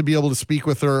fortunate to be able to speak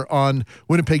with her on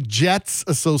Winnipeg Jets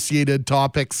associated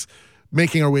topics,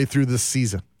 making our way through this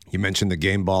season. You mentioned the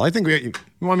game ball. I think you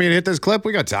want me to hit this clip?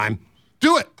 We got time.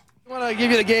 Do it. I want to give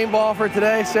you the game ball for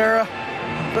today, Sarah.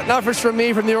 But not just from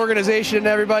me, from the organization and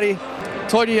everybody.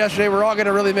 Told you yesterday, we're all going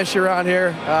to really miss you around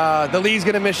here. The league's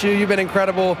going to miss you. You've been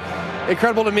incredible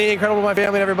to me, incredible to my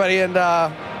family and everybody, and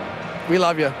we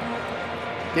love you.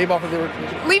 Game ball for the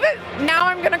organization. Leave it. Now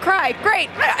I'm going to cry. Great.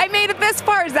 I made it this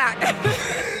far, Zach.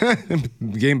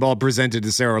 Game ball presented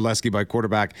to Sarah Orlesky by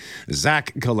quarterback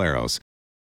Zach Collaros.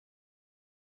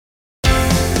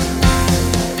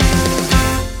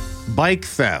 Bike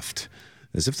theft.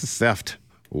 As if the theft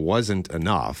wasn't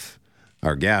enough,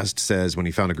 our guest says when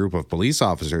he found a group of police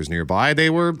officers nearby, they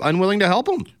were unwilling to help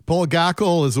him. Paul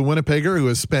Gackel is a Winnipegger who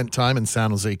has spent time in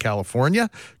San Jose, California,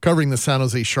 covering the San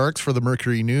Jose Sharks for the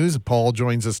Mercury News. Paul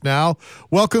joins us now.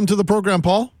 Welcome to the program,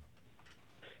 Paul.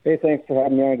 Hey, thanks for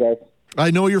having me on, guys.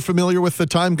 I know you're familiar with the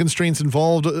time constraints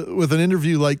involved with an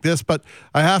interview like this, but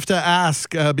I have to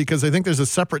ask, because I think there's a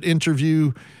separate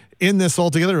interview in this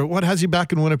altogether. What has you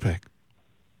back in Winnipeg?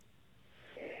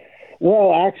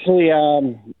 Well, actually,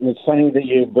 it's funny that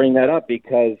you bring that up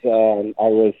because I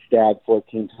was stabbed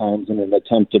 14 times in an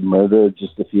attempted murder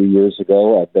just a few years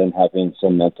ago. I've been having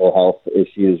some mental health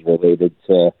issues related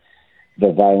to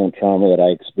the violent trauma that I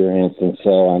experienced, and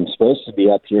so I'm supposed to be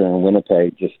up here in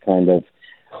Winnipeg just kind of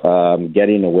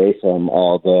getting away from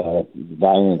all the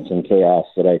violence and chaos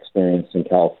that I experienced in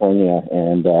California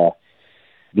and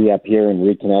be up here and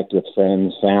reconnect with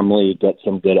friends, family, get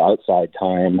some good outside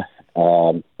time.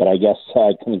 But I guess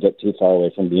I couldn't get too far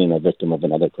away from being a victim of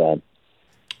another crime.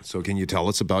 So can you tell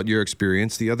us about your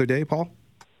experience the other day, Paul?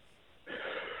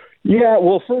 Yeah,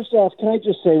 well, first off, can I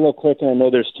just say real quick, and I know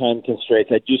there's time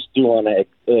constraints, I just do want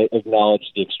to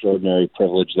acknowledge the extraordinary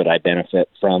privilege that I benefit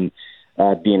from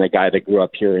being a guy that grew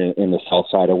up here in the south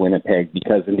side of Winnipeg,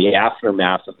 because in the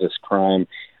aftermath of this crime,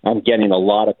 I'm getting a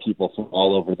lot of people from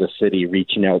all over the city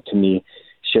reaching out to me,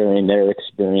 sharing their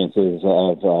experiences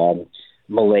of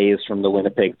malaise from the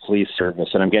Winnipeg Police Service.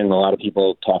 And I'm getting a lot of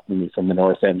people talking to me from the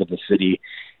north end of the city,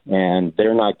 and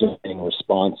they're not getting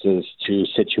responses to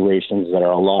situations that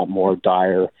are a lot more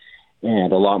dire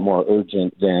and a lot more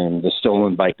urgent than the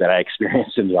stolen bike that I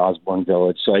experienced in the Osborne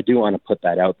Village. So I do want to put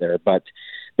that out there. But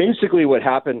basically what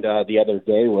happened the other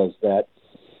day was that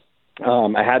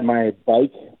I had my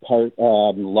bike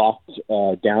locked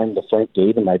down the front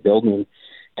gate of my building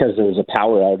because there was a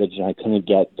power outage and I couldn't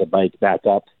get the bike back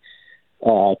up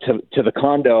to the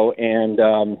condo. And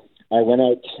I went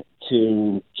out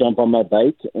to jump on my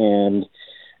bike and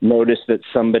noticed that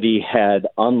somebody had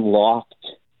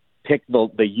picked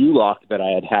the U-lock that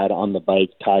I had on the bike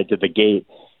tied to the gate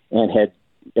and had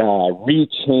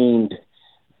rechained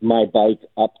my bike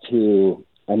up to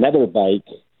another bike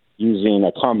using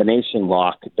a combination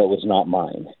lock that was not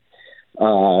mine.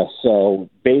 So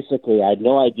basically, I had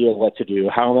no idea what to do.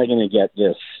 How am I going to get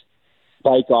this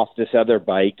bike off this other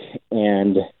bike?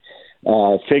 And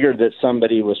figured that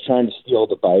somebody was trying to steal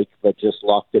the bike, but just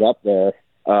locked it up there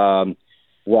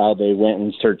while they went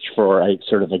and searched for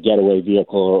sort of a getaway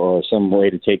vehicle or some way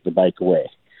to take the bike away.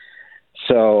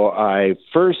 So I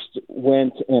first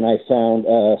went and I found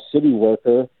a city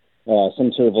worker,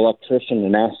 some sort of electrician,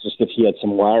 and asked just if he had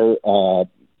some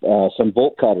some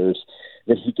bolt cutters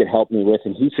that he could help me with,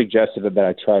 and he suggested that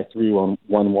I try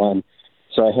 311.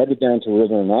 So I headed down to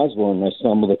River and Osborne, and I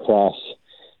stumbled across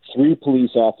 3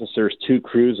 police officers, 2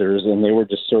 cruisers, and they were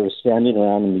just sort of standing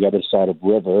around on the other side of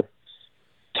River,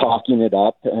 talking it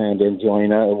up and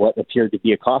enjoying what appeared to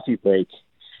be a coffee break.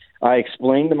 I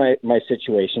explained my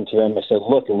situation to them. I said,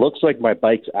 look, it looks like my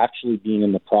bike's actually being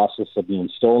in the process of being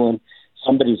stolen.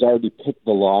 Somebody's already picked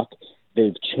the lock.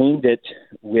 They've chained it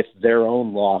with their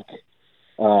own lock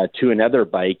to another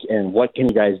bike, and what can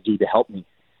you guys do to help me?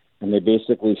 And they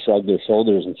basically shrugged their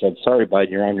shoulders and said, sorry, bud,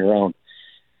 you're on your own.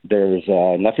 There's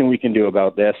nothing we can do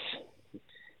about this.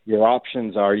 Your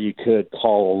options are you could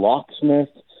call a locksmith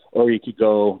or you could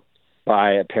go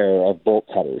buy a pair of bolt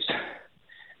cutters.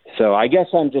 So I guess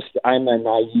I'm a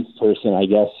naive person. I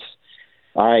guess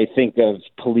I think of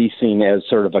policing as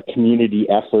sort of a community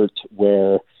effort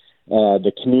where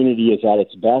the community is at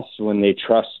its best when they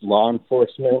trust law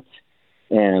enforcement,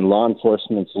 and law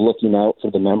enforcement's looking out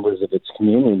for the members of its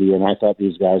community. And I thought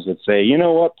these guys would say, you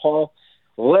know what, Paul,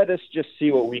 let us just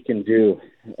see what we can do.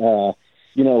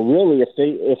 Really,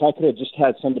 if I could have just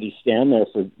had somebody stand there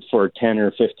for 10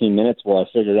 or 15 minutes while I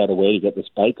figured out a way to get this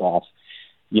bike off,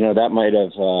 that might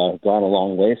have gone a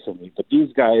long way for me. But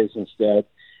these guys instead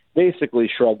basically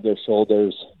shrugged their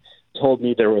shoulders, told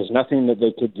me there was nothing that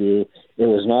they could do. It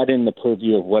was not in the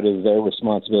purview of what is their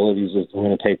responsibilities as the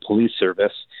Winnipeg Police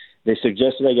Service. They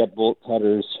suggested I get bolt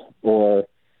cutters or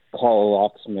call a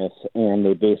locksmith, and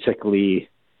they basically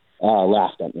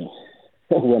laughed at me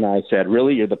when I said,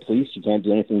 really, you're the police? You can't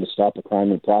do anything to stop a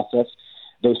crime in process?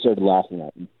 They started laughing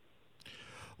at me.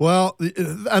 Well,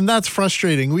 and that's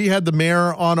frustrating. We had the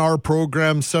mayor on our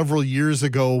program several years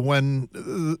ago when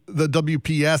the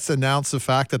WPS announced the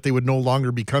fact that they would no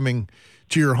longer be coming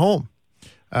to your home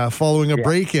following a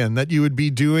break-in, that you would be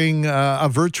doing a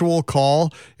virtual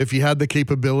call if you had the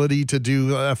capability to do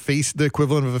the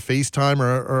equivalent of a FaceTime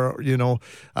or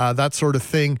that sort of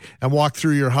thing, and walk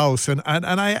through your house. And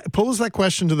I posed that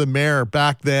question to the mayor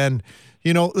back then.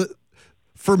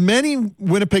 For many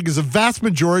Winnipeggers, a vast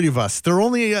majority of us, there are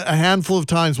only a handful of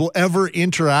times we'll ever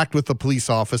interact with a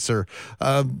police officer.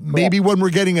 Maybe when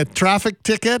we're getting a traffic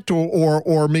ticket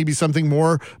or maybe something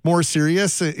more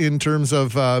serious in terms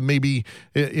of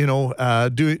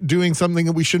doing something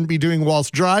that we shouldn't be doing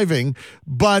whilst driving.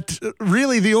 But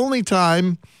really the only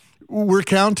time we're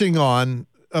counting on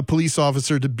a police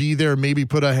officer to be there, maybe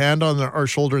put a hand on our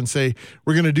shoulder and say,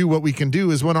 we're going to do what we can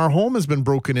do, is when our home has been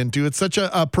broken into. It's such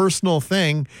a personal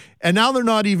thing. And now they're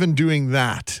not even doing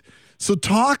that. So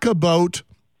talk about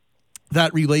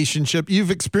that relationship. You've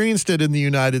experienced it in the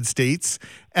United States,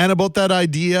 and about that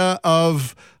idea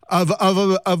of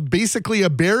basically a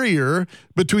barrier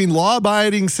between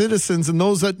law-abiding citizens and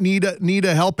those that need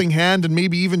a helping hand and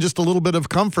maybe even just a little bit of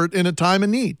comfort in a time of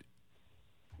need.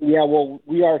 Yeah, well,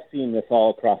 we are seeing this all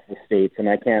across the states, and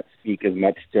I can't speak as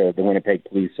much to the Winnipeg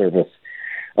Police Service,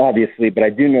 obviously, but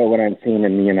I do know what I'm seeing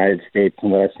in the United States,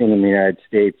 and what I've seen in the United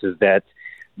States is that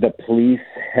the police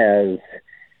has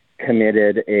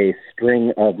committed a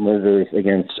string of murders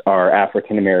against our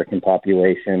African American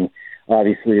population.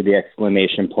 Obviously, the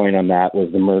exclamation point on that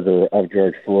was the murder of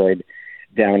George Floyd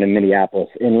down in Minneapolis.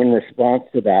 And in response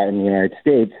to that in the United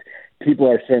States, people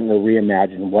are starting to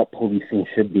reimagine what policing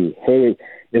should be. Hey,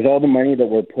 is all the money that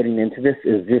we're putting into this,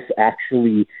 is this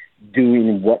actually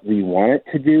doing what we want it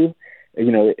to do?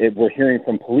 We're hearing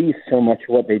from police so much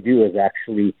what they do is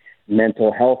actually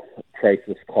mental health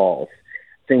crisis calls,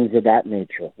 things of that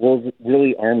nature. Well,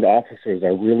 really armed officers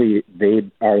are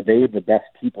they the best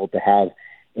people to have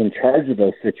in charge of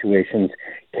those situations?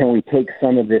 Can we take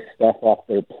some of this stuff off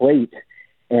their plate,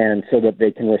 and so that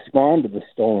they can respond to the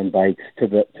stolen bikes, to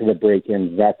the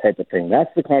break-ins, that type of thing?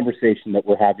 That's the conversation that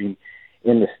we're having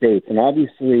in the States. And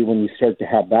obviously, when you start to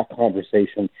have that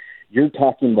conversation, you're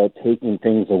talking about taking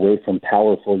things away from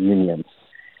powerful unions.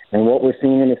 And what we're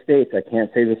seeing in the States, I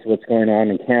can't say this is what's going on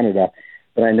in Canada,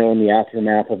 but I know in the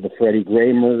aftermath of the Freddie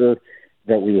Gray murder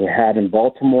that we had in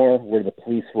Baltimore, where the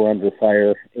police were under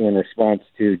fire in response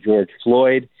to George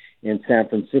Floyd. In San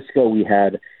Francisco, we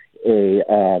had a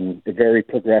very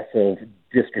progressive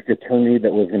district attorney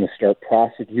that was going to start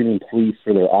prosecuting police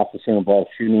for their officer-involved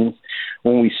shootings.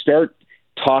 When we start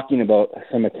talking about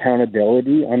some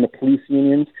accountability on the police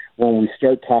unions, when we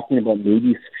start talking about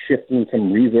maybe shifting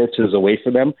some resources away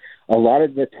from them, a lot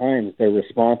of the times their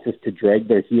response is to drag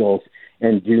their heels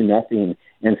and do nothing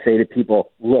and say to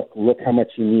people, look how much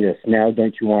you need us now,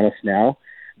 don't you want us now?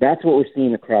 That's what we're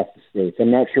seeing across the States.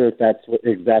 I'm not sure if that's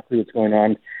exactly what's going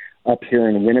on up here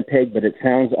in Winnipeg, but it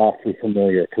sounds awfully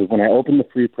familiar, because when I open the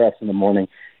Free Press in the morning,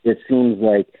 it seems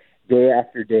like day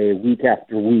after day, week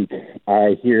after week,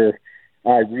 I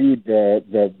read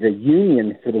the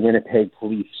union for the Winnipeg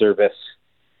Police Service.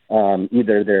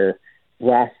 Either they're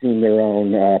blasting their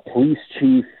own police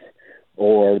chief,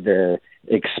 or they're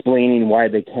explaining why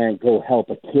they can't go help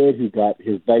a kid who got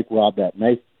his bike robbed at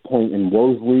knife point in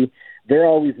Wolseley. They're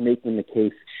always making the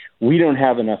case, we don't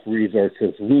have enough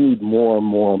resources, we need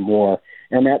more.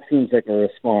 And that seems like a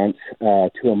response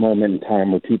to a moment in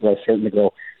time where people are starting to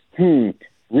go,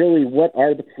 really, what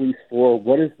are the police for?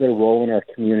 What is their role in our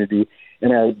community?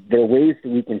 And are there ways that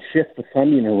we can shift the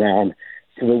funding around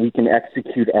so that we can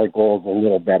execute our goals a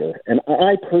little better? And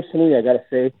I personally, I got to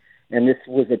say, and this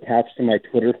was attached to my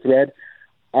Twitter thread,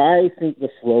 I think the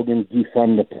slogan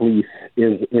 "defund the police"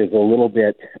 is a little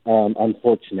bit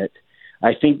unfortunate.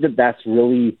 I think that that's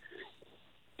really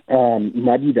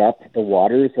muddied up the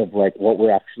waters of like what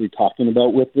we're actually talking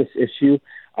about with this issue.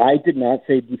 I did not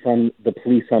say defund the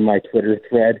police on my Twitter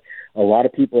thread. A lot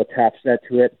of people attached that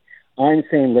to it. I'm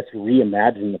saying let's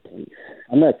reimagine the police.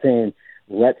 I'm not saying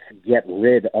let's get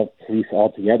rid of police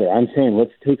altogether. I'm saying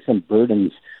let's take some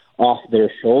burdens off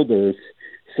their shoulders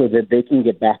so that they can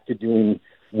get back to doing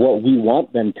what we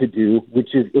want them to do,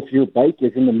 which is if your bike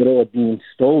is in the middle of being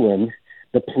stolen,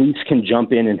 the police can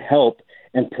jump in and help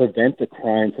and prevent the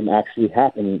crime from actually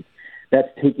happening. That's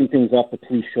taking things off the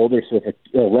police shoulders. So if an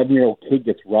 11-year-old kid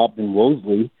gets robbed in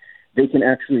Wolseley, they can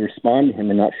actually respond to him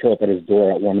and not show up at his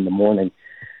door at 1 a.m.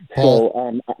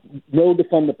 So no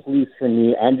defund the police for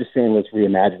me. I'm just saying let's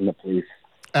reimagine the police.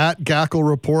 At Gackle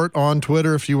Report on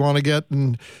Twitter if you want to get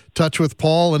in touch with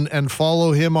Paul and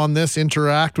follow him on this,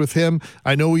 interact with him.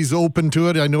 I know he's open to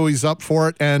it. I know he's up for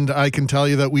it. And I can tell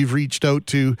you that we've reached out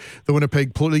to the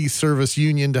Winnipeg Police Service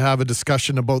Union to have a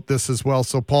discussion about this as well.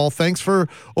 So, Paul, thanks for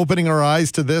opening our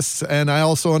eyes to this. And I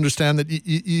also understand that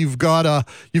you've got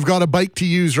a bike to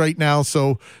use right now.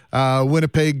 So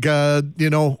Winnipeg,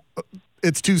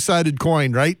 it's two-sided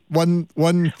coin, right? One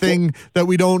thing that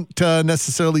we don't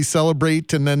necessarily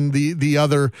celebrate, and then the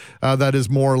other that is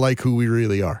more like who we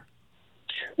really are.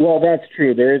 Well, that's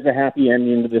true. There is a happy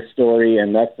ending to this story,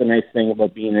 and that's the nice thing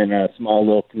about being in a small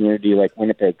little community like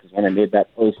Winnipeg, because when I made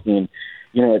that posting,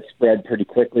 it spread pretty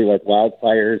quickly like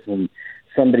wildfires, and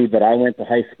somebody that I went to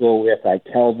high school with,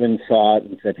 Kelvin, saw it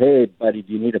and said, "Hey, buddy,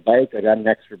 do you need a bike? I got an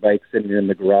extra bike sitting in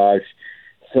the garage."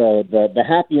 So the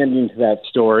happy ending to that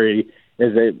story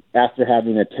is that after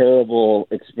having a terrible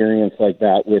experience like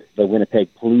that with the Winnipeg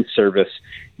Police Service,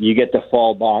 you get to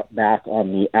fall back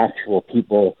on the actual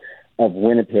people of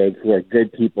Winnipeg who are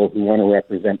good people who want to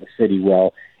represent the city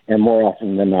well, and more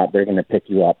often than not, they're going to pick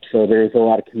you up. So there's a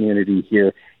lot of community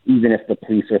here, even if the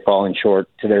police are falling short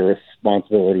to their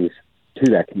responsibilities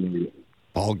to that community.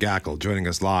 Paul Gackle joining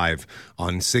us live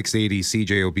on 680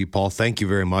 CJOB. Paul, thank you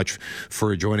very much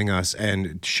for joining us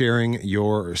and sharing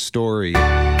your story.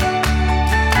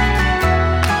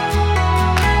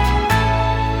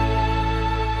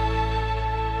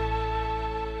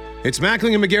 It's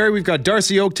Mackling and McGarry. We've got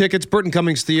Darcy Oak tickets, Burton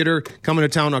Cummings Theatre, coming to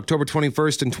town October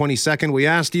 21st and 22nd. We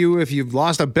asked you if you've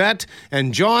lost a bet,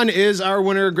 and John is our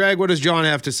winner. Greg, what does John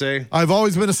have to say? I've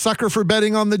always been a sucker for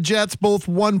betting on the Jets, both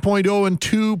 1.0 and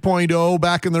 2.0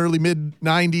 back in the early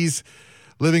mid-90s.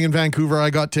 Living in Vancouver, I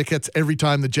got tickets every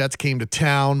time the Jets came to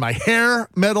town. My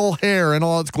metal hair in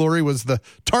all its glory was the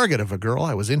target of a girl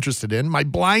I was interested in. My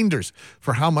blinders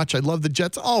for how much I love the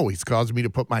Jets always caused me to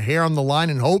put my hair on the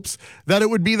line in hopes that it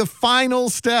would be the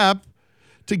final step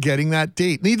to getting that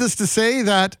date. Needless to say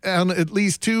that on at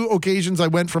least 2 occasions I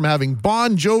went from having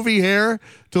Bon Jovi hair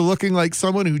to looking like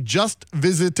someone who just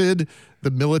visited the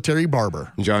military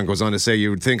barber. John goes on to say, you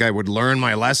would think I would learn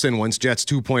my lesson once Jets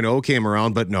 2.0 came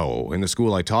around, but no. In the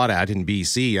school I taught at in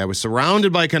BC, I was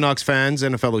surrounded by Canucks fans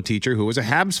and a fellow teacher who was a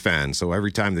Habs fan. So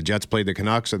every time the Jets played the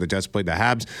Canucks or the Jets played the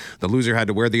Habs, the loser had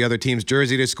to wear the other team's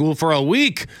jersey to school for a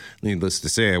week. Needless to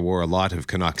say, I wore a lot of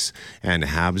Canucks and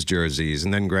Habs jerseys.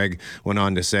 And then Greg went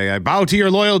on to say, I bow to your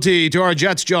loyalty to our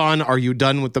Jets, John. Are you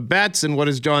done with the bets? And what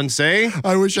does John say?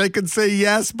 I wish I could say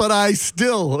yes, but I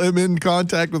still am in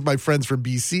contact with my friends from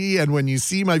BC, and when you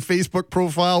see my Facebook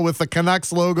profile with the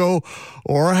Canucks logo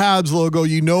or Habs logo,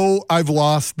 you know I've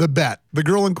lost the bet. The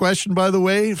girl in question, by the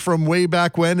way, from way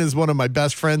back when, is one of my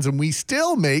best friends, and we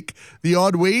still make the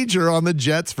odd wager on the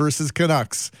Jets versus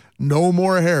Canucks. No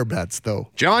more hair bets, though.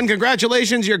 John,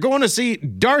 congratulations. You're going to see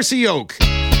Darcy Oak.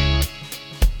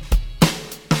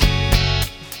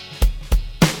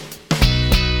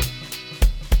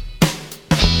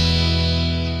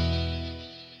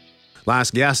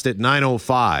 Last guest at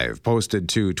 9:05 posted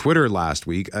to Twitter last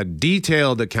week a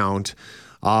detailed account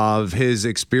of his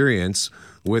experience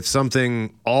with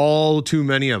something all too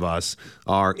many of us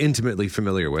are intimately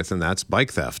familiar with, and that's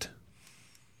bike theft.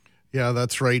 Yeah,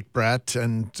 that's right, Brett.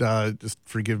 And just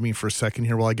forgive me for a second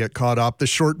here while I get caught up. The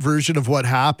short version of what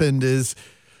happened is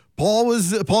Paul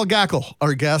Gackel,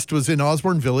 our guest, was in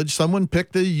Osborne Village. Someone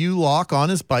picked a U-lock on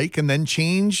his bike and then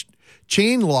chain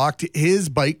locked his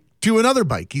bike to another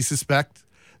bike. He suspects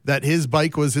that his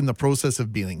bike was in the process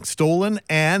of being stolen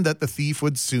and that the thief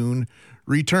would soon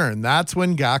return. That's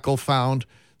when Gackel found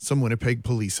some Winnipeg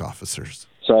police officers.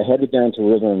 So I headed down to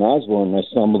River and Osborne, and I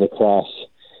stumbled across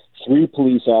 3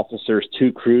 police officers,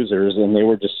 2 cruisers, and they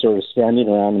were just sort of standing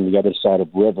around on the other side of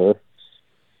River,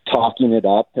 talking it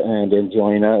up and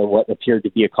enjoying what appeared to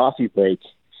be a coffee break.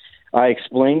 I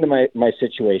explained my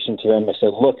situation to them. I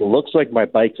said, look, it looks like my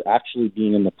bike's actually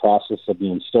being in the process of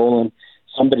being stolen.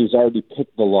 Somebody's already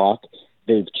picked the lock.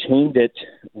 They've chained it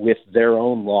with their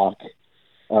own lock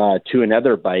to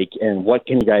another bike, and what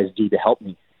can you guys do to help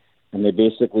me? And they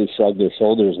basically shrugged their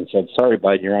shoulders and said, sorry,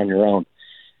 bud, you're on your own.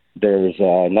 There's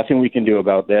nothing we can do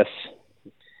about this.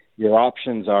 Your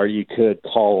options are you could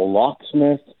call a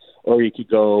locksmith or you could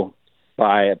go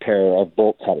buy a pair of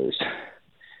bolt cutters.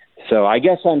 So I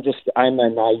guess I'm a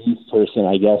naive person.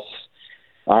 I guess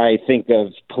I think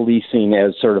of policing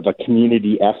as sort of a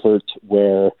community effort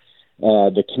where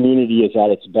the community is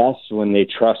at its best when they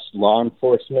trust law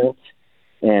enforcement,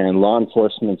 and law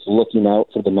enforcement's looking out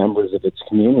for the members of its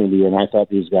community. And I thought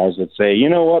these guys would say, you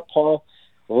know what, Paul,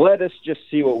 let us just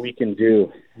see what we can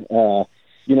do.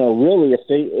 Really,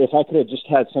 if I could have just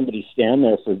had somebody stand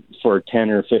there for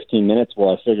 10 or 15 minutes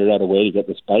while I figured out a way to get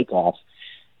this bike off,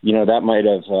 that might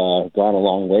have gone a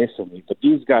long way for me. But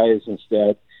these guys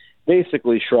instead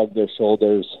basically shrugged their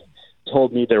shoulders,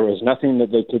 told me there was nothing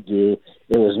that they could do.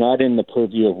 It was not in the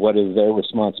purview of what is their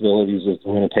responsibilities as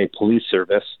the Winnipeg Police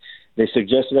Service. They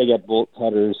suggested I get bolt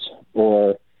cutters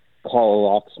or call a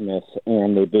locksmith,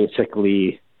 and they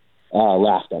basically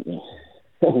laughed at me.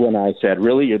 When I said,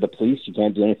 really, you're the police, you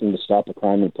can't do anything to stop a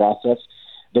crime in process,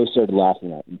 they started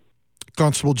laughing at me.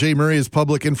 Constable Jay Murray is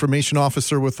Public Information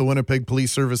Officer with the Winnipeg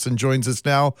Police Service and joins us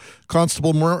now.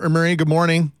 Constable Murray, good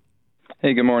morning.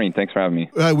 Hey, good morning. Thanks for having me.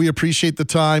 We appreciate the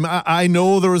time. I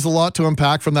know there was a lot to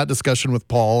unpack from that discussion with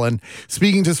Paul, and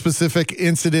speaking to specific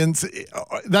incidents,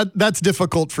 that's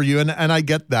difficult for you, and I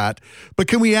get that. But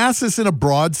can we ask this in a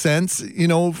broad sense?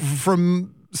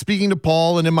 From speaking to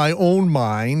Paul and in my own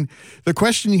mind, the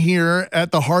question here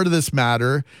at the heart of this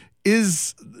matter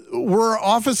is, were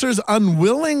officers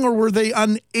unwilling or were they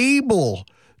unable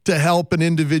to help an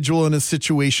individual in a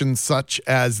situation such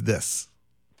as this?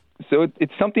 So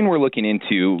it's something we're looking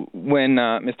into. When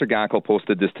Mr. Gackel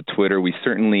posted this to Twitter,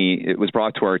 it was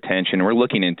brought to our attention. We're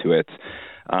looking into it.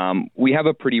 We have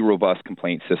a pretty robust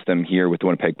complaint system here with the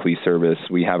Winnipeg Police Service.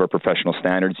 We have our professional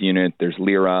standards unit. There's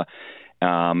LIRA.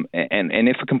 And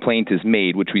if a complaint is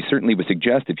made, which we certainly would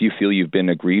suggest if you feel you've been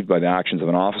aggrieved by the actions of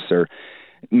an officer,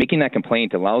 making that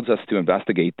complaint allows us to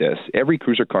investigate this. Every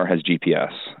cruiser car has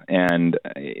GPS, and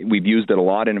we've used it a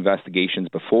lot in investigations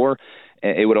before.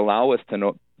 It would allow us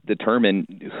to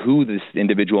determine who this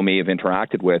individual may have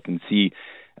interacted with and see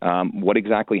what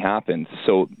exactly happened.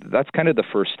 So that's kind of the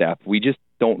first step. We just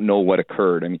don't know what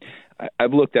occurred. I mean,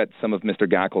 I've looked at some of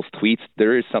Mr. Gackel's tweets.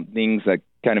 There is some things that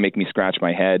kind of make me scratch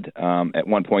my head. At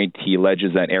one point, he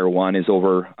alleges that Air One is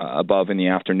over above in the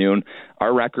afternoon.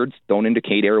 Our records don't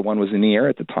indicate Air One was in the air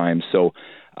at the time. So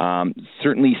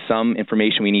certainly some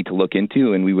information we need to look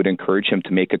into, and we would encourage him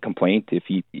to make a complaint if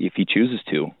he chooses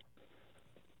to.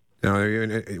 Now,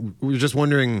 we were just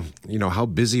wondering, how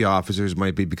busy officers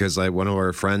might be, because one of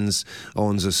our friends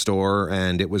owns a store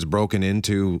and it was broken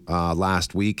into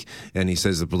last week, and he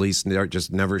says the police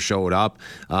just never showed up.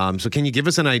 So can you give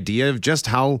us an idea of just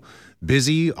how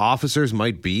busy officers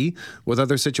might be with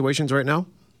other situations right now?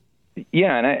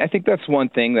 Yeah, and I think that's one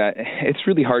thing that it's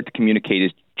really hard to communicate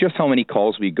is just how many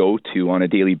calls we go to on a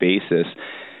daily basis.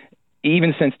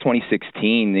 Even since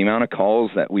 2016, the amount of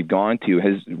calls that we've gone to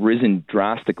has risen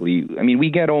drastically. I mean, we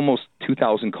get almost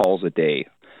 2,000 calls a day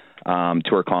to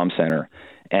our comm center,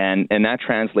 and that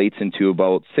translates into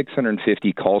about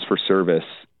 650 calls for service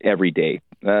every day,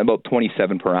 about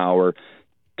 27 per hour,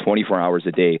 24 hours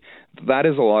a day. That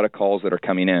is a lot of calls that are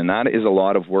coming in. That is a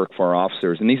lot of work for our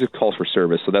officers, and these are calls for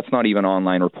service, so that's not even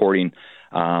online reporting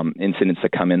incidents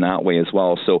that come in that way as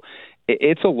well. So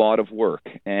it's a lot of work,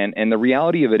 and the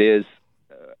reality of it is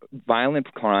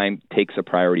violent crime takes a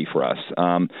priority for us.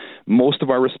 Most of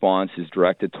our response is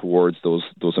directed towards those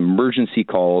emergency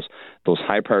calls, those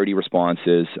high priority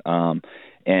responses,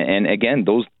 and again,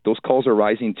 those calls are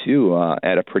rising too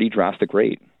at a pretty drastic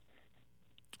rate.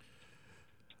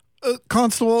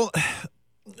 Constable,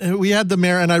 we had the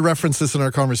mayor, and I referenced this in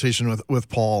our conversation with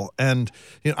Paul, and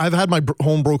I've had my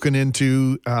home broken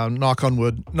into, knock on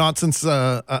wood, not since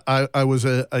I was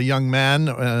a young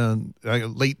man,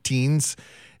 late teens.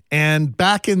 And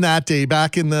back in that day,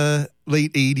 back in the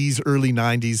late 80s, early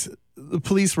 90s, the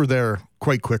police were there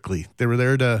quite quickly. They were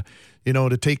there to,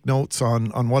 to take notes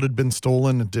on what had been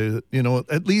stolen, and to,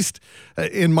 at least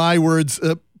in my words,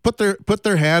 put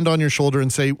their hand on your shoulder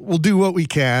and say, we'll do what we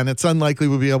can. It's unlikely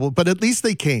we'll be able, but at least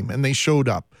they came and they showed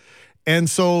up. And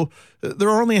so there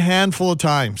are only a handful of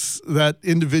times that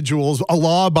individuals, a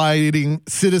law-abiding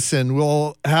citizen,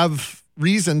 will have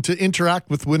reason to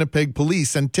interact with Winnipeg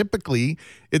Police. And typically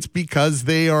it's because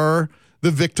they are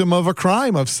the victim of a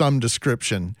crime of some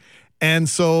description. And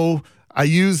so I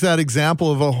use that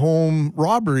example of a home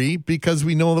robbery because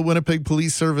we know the Winnipeg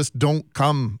Police Service don't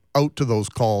come out to those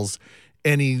calls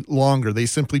any longer. They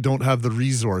simply don't have the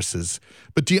resources.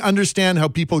 But do you understand how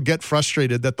people get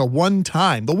frustrated that the one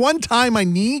time I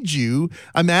need you,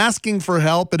 I'm asking for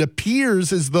help, it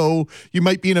appears as though you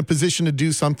might be in a position to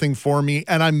do something for me,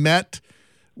 and I'm met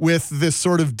with this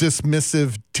sort of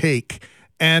dismissive take,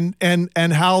 and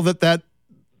how that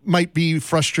might be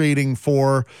frustrating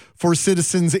for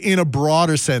citizens in a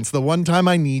broader sense. The one time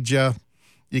I need you,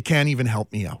 you can't even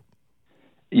help me out.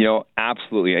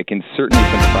 Absolutely. I can certainly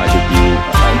sympathize with you.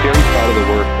 I'm very proud of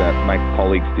the work that my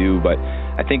colleagues do, but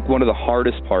I think one of the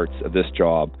hardest parts of this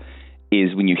job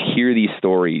is when you hear these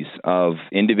stories of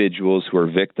individuals who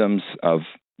are victims of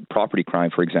property crime,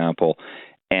 for example,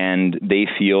 and they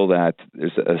feel that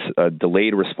there's a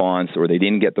delayed response, or they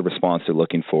didn't get the response they're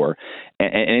looking for.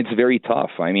 And it's very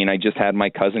tough. I mean, I just had my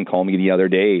cousin call me the other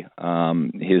day.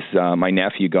 My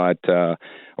nephew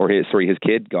his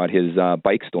kid got his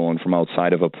bike stolen from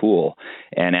outside of a pool,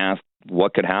 and asked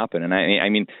what could happen. And I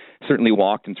mean, certainly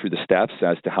walked him through the steps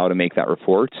as to how to make that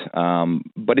report.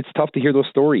 But it's tough to hear those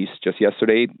stories. Just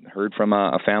yesterday, heard from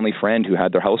a family friend who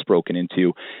had their house broken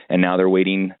into, and now they're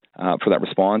waiting for that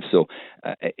response. So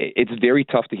it's very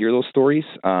tough to hear those stories.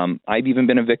 I've even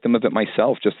been a victim of it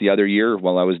myself. Just the other year,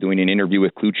 while I was doing an interview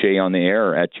with Kluche on the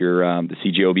air at the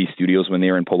CJOB studios when they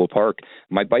were in Polo Park,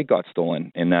 my bike got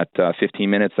stolen in that 15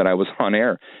 minutes that I was on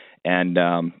air. And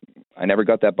I never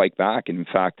got that bike back. And in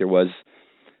fact,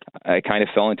 I kind of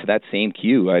fell into that same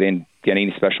queue. I didn't get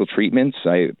any special treatments.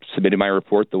 I submitted my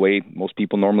report the way most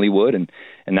people normally would, and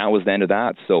that was the end of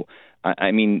that. So,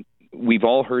 I mean, we've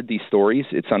all heard these stories.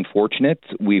 It's unfortunate.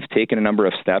 We've taken a number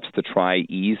of steps to try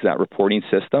ease that reporting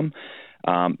system.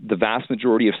 The vast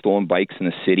majority of stolen bikes in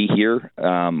the city here,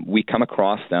 we come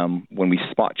across them when we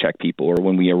spot check people or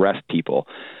when we arrest people.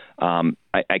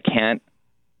 I can't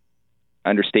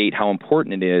understate how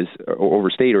important it is, or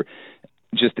overstate, or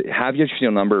just have your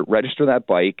serial number, register that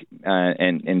bike,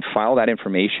 and file that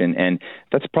information. And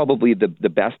that's probably the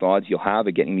best odds you'll have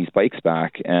at getting these bikes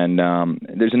back. And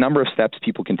there's a number of steps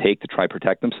people can take to try to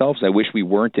protect themselves. I wish we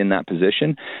weren't in that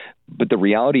position. But the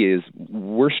reality is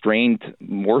we're strained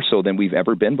more so than we've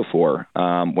ever been before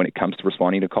when it comes to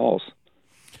responding to calls.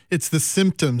 It's the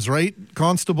symptoms, right,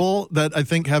 Constable, that I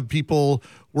think have people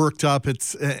worked up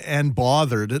and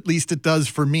bothered. At least it does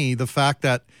for me, the fact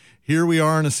that here we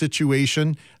are in a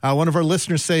situation. One of our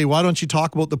listeners say, why don't you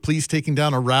talk about the police taking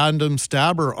down a random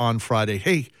stabber on Friday?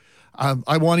 Hey,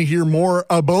 I want to hear more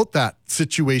about that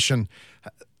situation.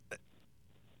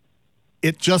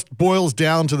 It just boils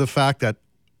down to the fact that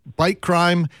bike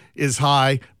crime is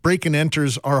high, break and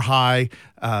enters are high,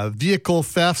 vehicle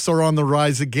thefts are on the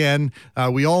rise again.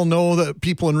 We all know that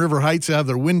people in River Heights have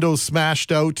their windows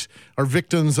smashed out, are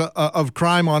victims of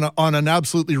crime on an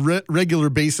absolutely regular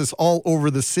basis all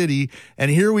over the city. And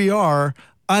here we are,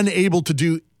 unable to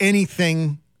do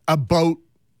anything about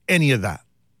any of that.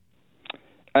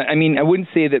 I mean, I wouldn't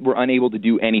say that we're unable to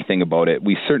do anything about it.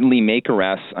 We certainly make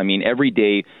arrests. I mean, every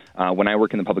day when I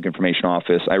work in the Public Information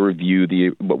Office, I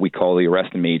review what we call the arrest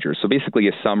and majors. So basically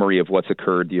a summary of what's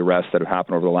occurred, the arrests that have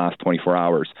happened over the last 24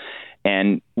 hours.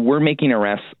 And we're making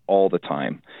arrests all the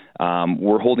time.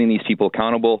 We're holding these people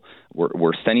accountable.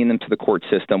 We're sending them to the court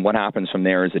system. What happens from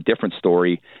there is a different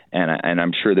story, and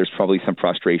I'm sure there's probably some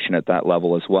frustration at that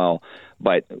level as well.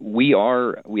 But we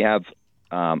have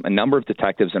a number of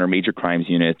detectives in our major crimes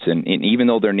units, and even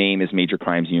though their name is Major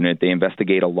Crimes Unit, they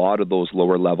investigate a lot of those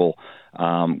lower level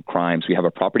crimes. We have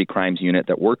a property crimes unit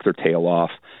that work their tail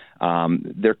off.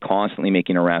 They're constantly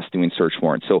making arrests, doing search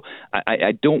warrants. So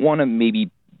I don't want to maybe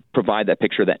provide that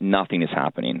picture that nothing is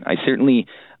happening.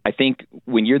 I think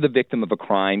when you're the victim of a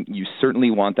crime, you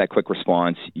certainly want that quick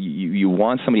response. You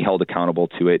want somebody held accountable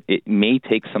to it. It may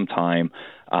take some time,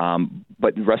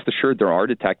 but rest assured there are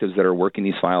detectives that are working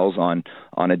these files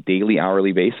on a daily,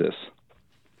 hourly basis.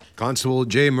 Constable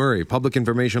Jay Murray, Public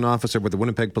Information Officer with the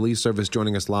Winnipeg Police Service,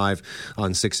 joining us live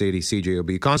on 680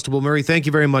 CJOB. Constable Murray, thank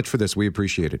you very much for this. We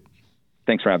appreciate it.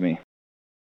 Thanks for having me.